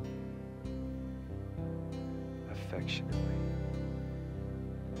 Affectionately.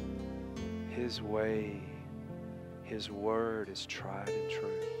 His way, his word is tried and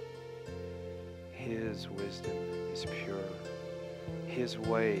true. His wisdom is pure. His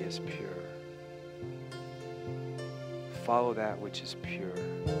way is pure. Follow that which is pure.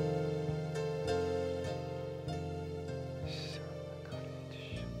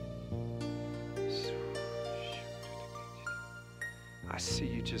 I see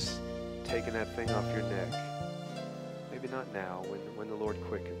you just taking that thing off your neck. Maybe not now, when the Lord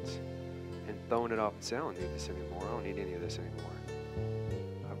quickens. And throwing it off and saying, I don't need this anymore. I don't need any of this anymore.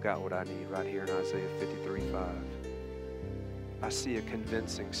 I've got what I need right here in Isaiah 53:5. I see a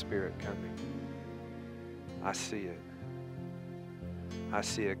convincing spirit coming. I see it. I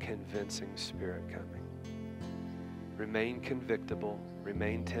see a convincing spirit coming. Remain convictable.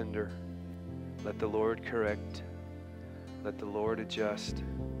 Remain tender. Let the Lord correct. Let the Lord adjust.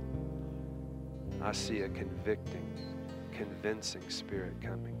 I see a convicting, convincing spirit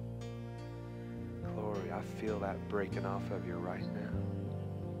coming. Glory, I feel that breaking off of you right now.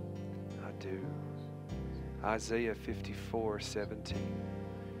 I do. Isaiah 54:17.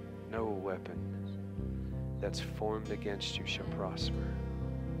 No weapon that's formed against you shall prosper.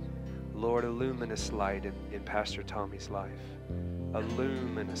 Lord, a luminous light in Pastor Tommy's life. A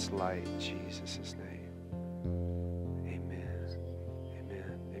luminous light in Jesus' name. Amen.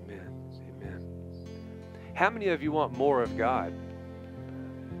 Amen. Amen. Amen. How many of you want more of God?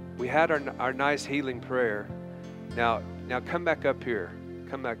 We had our nice healing prayer. Now come back up here.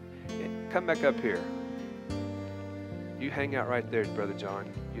 Come back up here. You hang out right there, Brother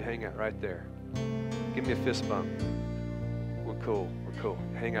John. You hang out right there. Give me a fist bump. We're cool.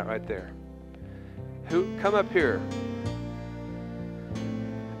 Hang out right there. Come up here.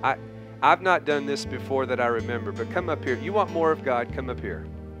 I've not done this before that I remember, but come up here. You want more of God? Come up here.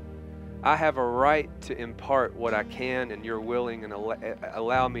 I have a right to impart what I can, and you're willing and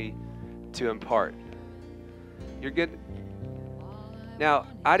allow me to impart. You're good. Now,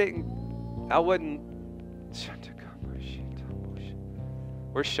 I wasn't.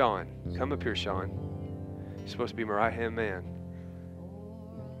 Where's Sean? Come up here, Sean. You're supposed to be my right-hand man.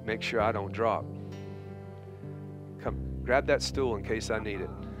 Make sure I don't drop. Come, grab that stool in case I need it.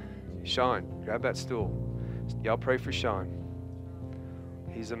 Sean, grab that stool. Y'all pray for Sean.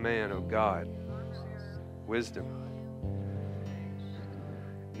 He's a man of God. Wisdom.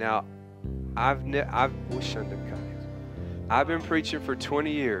 Now, I've been preaching for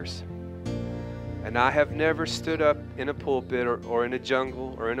 20 years. And I have never stood up in a pulpit or in a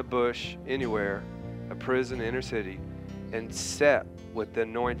jungle or in a bush, anywhere, a prison, inner city, and sat with the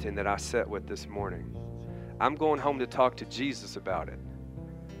anointing that I sat with this morning. I'm going home to talk to Jesus about it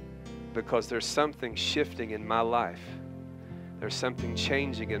because there's something shifting in my life. There's something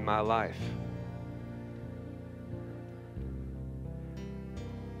changing in my life.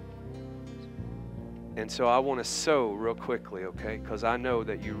 And so I want to sow real quickly, okay? Because I know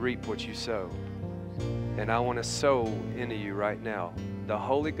that you reap what you sow. And I want to sow into you right now the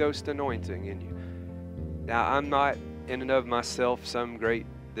Holy Ghost anointing in you. Now, I'm not in and of myself some great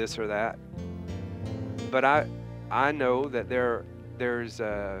this or that, but I know that there's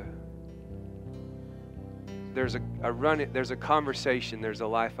a conversation, there's a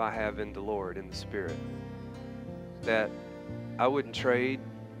life I have in the Lord, in the Spirit, that I wouldn't trade.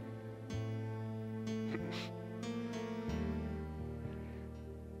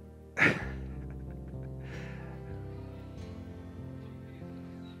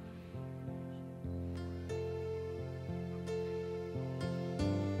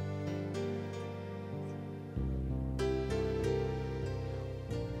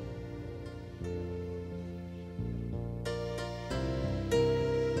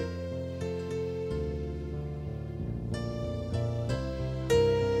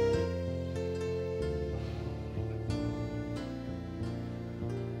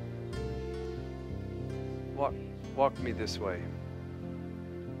 Walk me this way.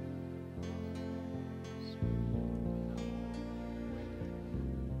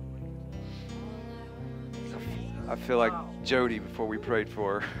 I feel like Jody before we prayed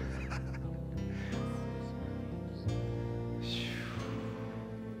for her.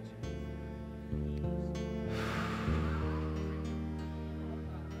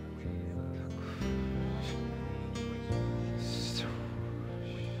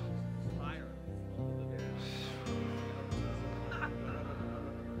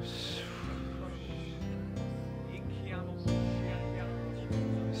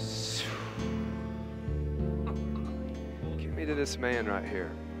 This man right here.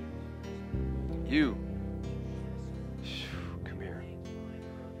 You. Come here.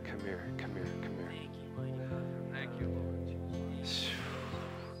 Come here. Come here. Come here. Thank you, Lord.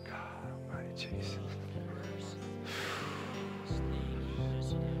 God Almighty Jesus.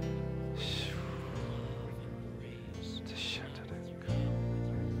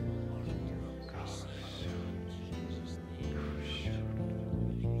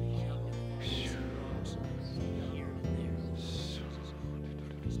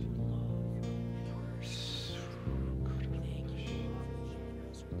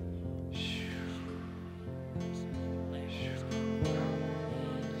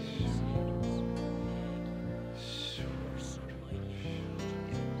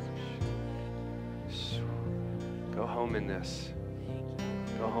 Go home in this.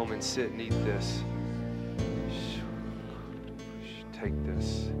 Go home and sit and eat this. Take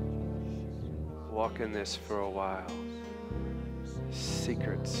this. Walk in this for a while.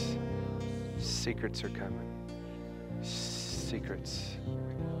 Secrets. Secrets are coming. Secrets.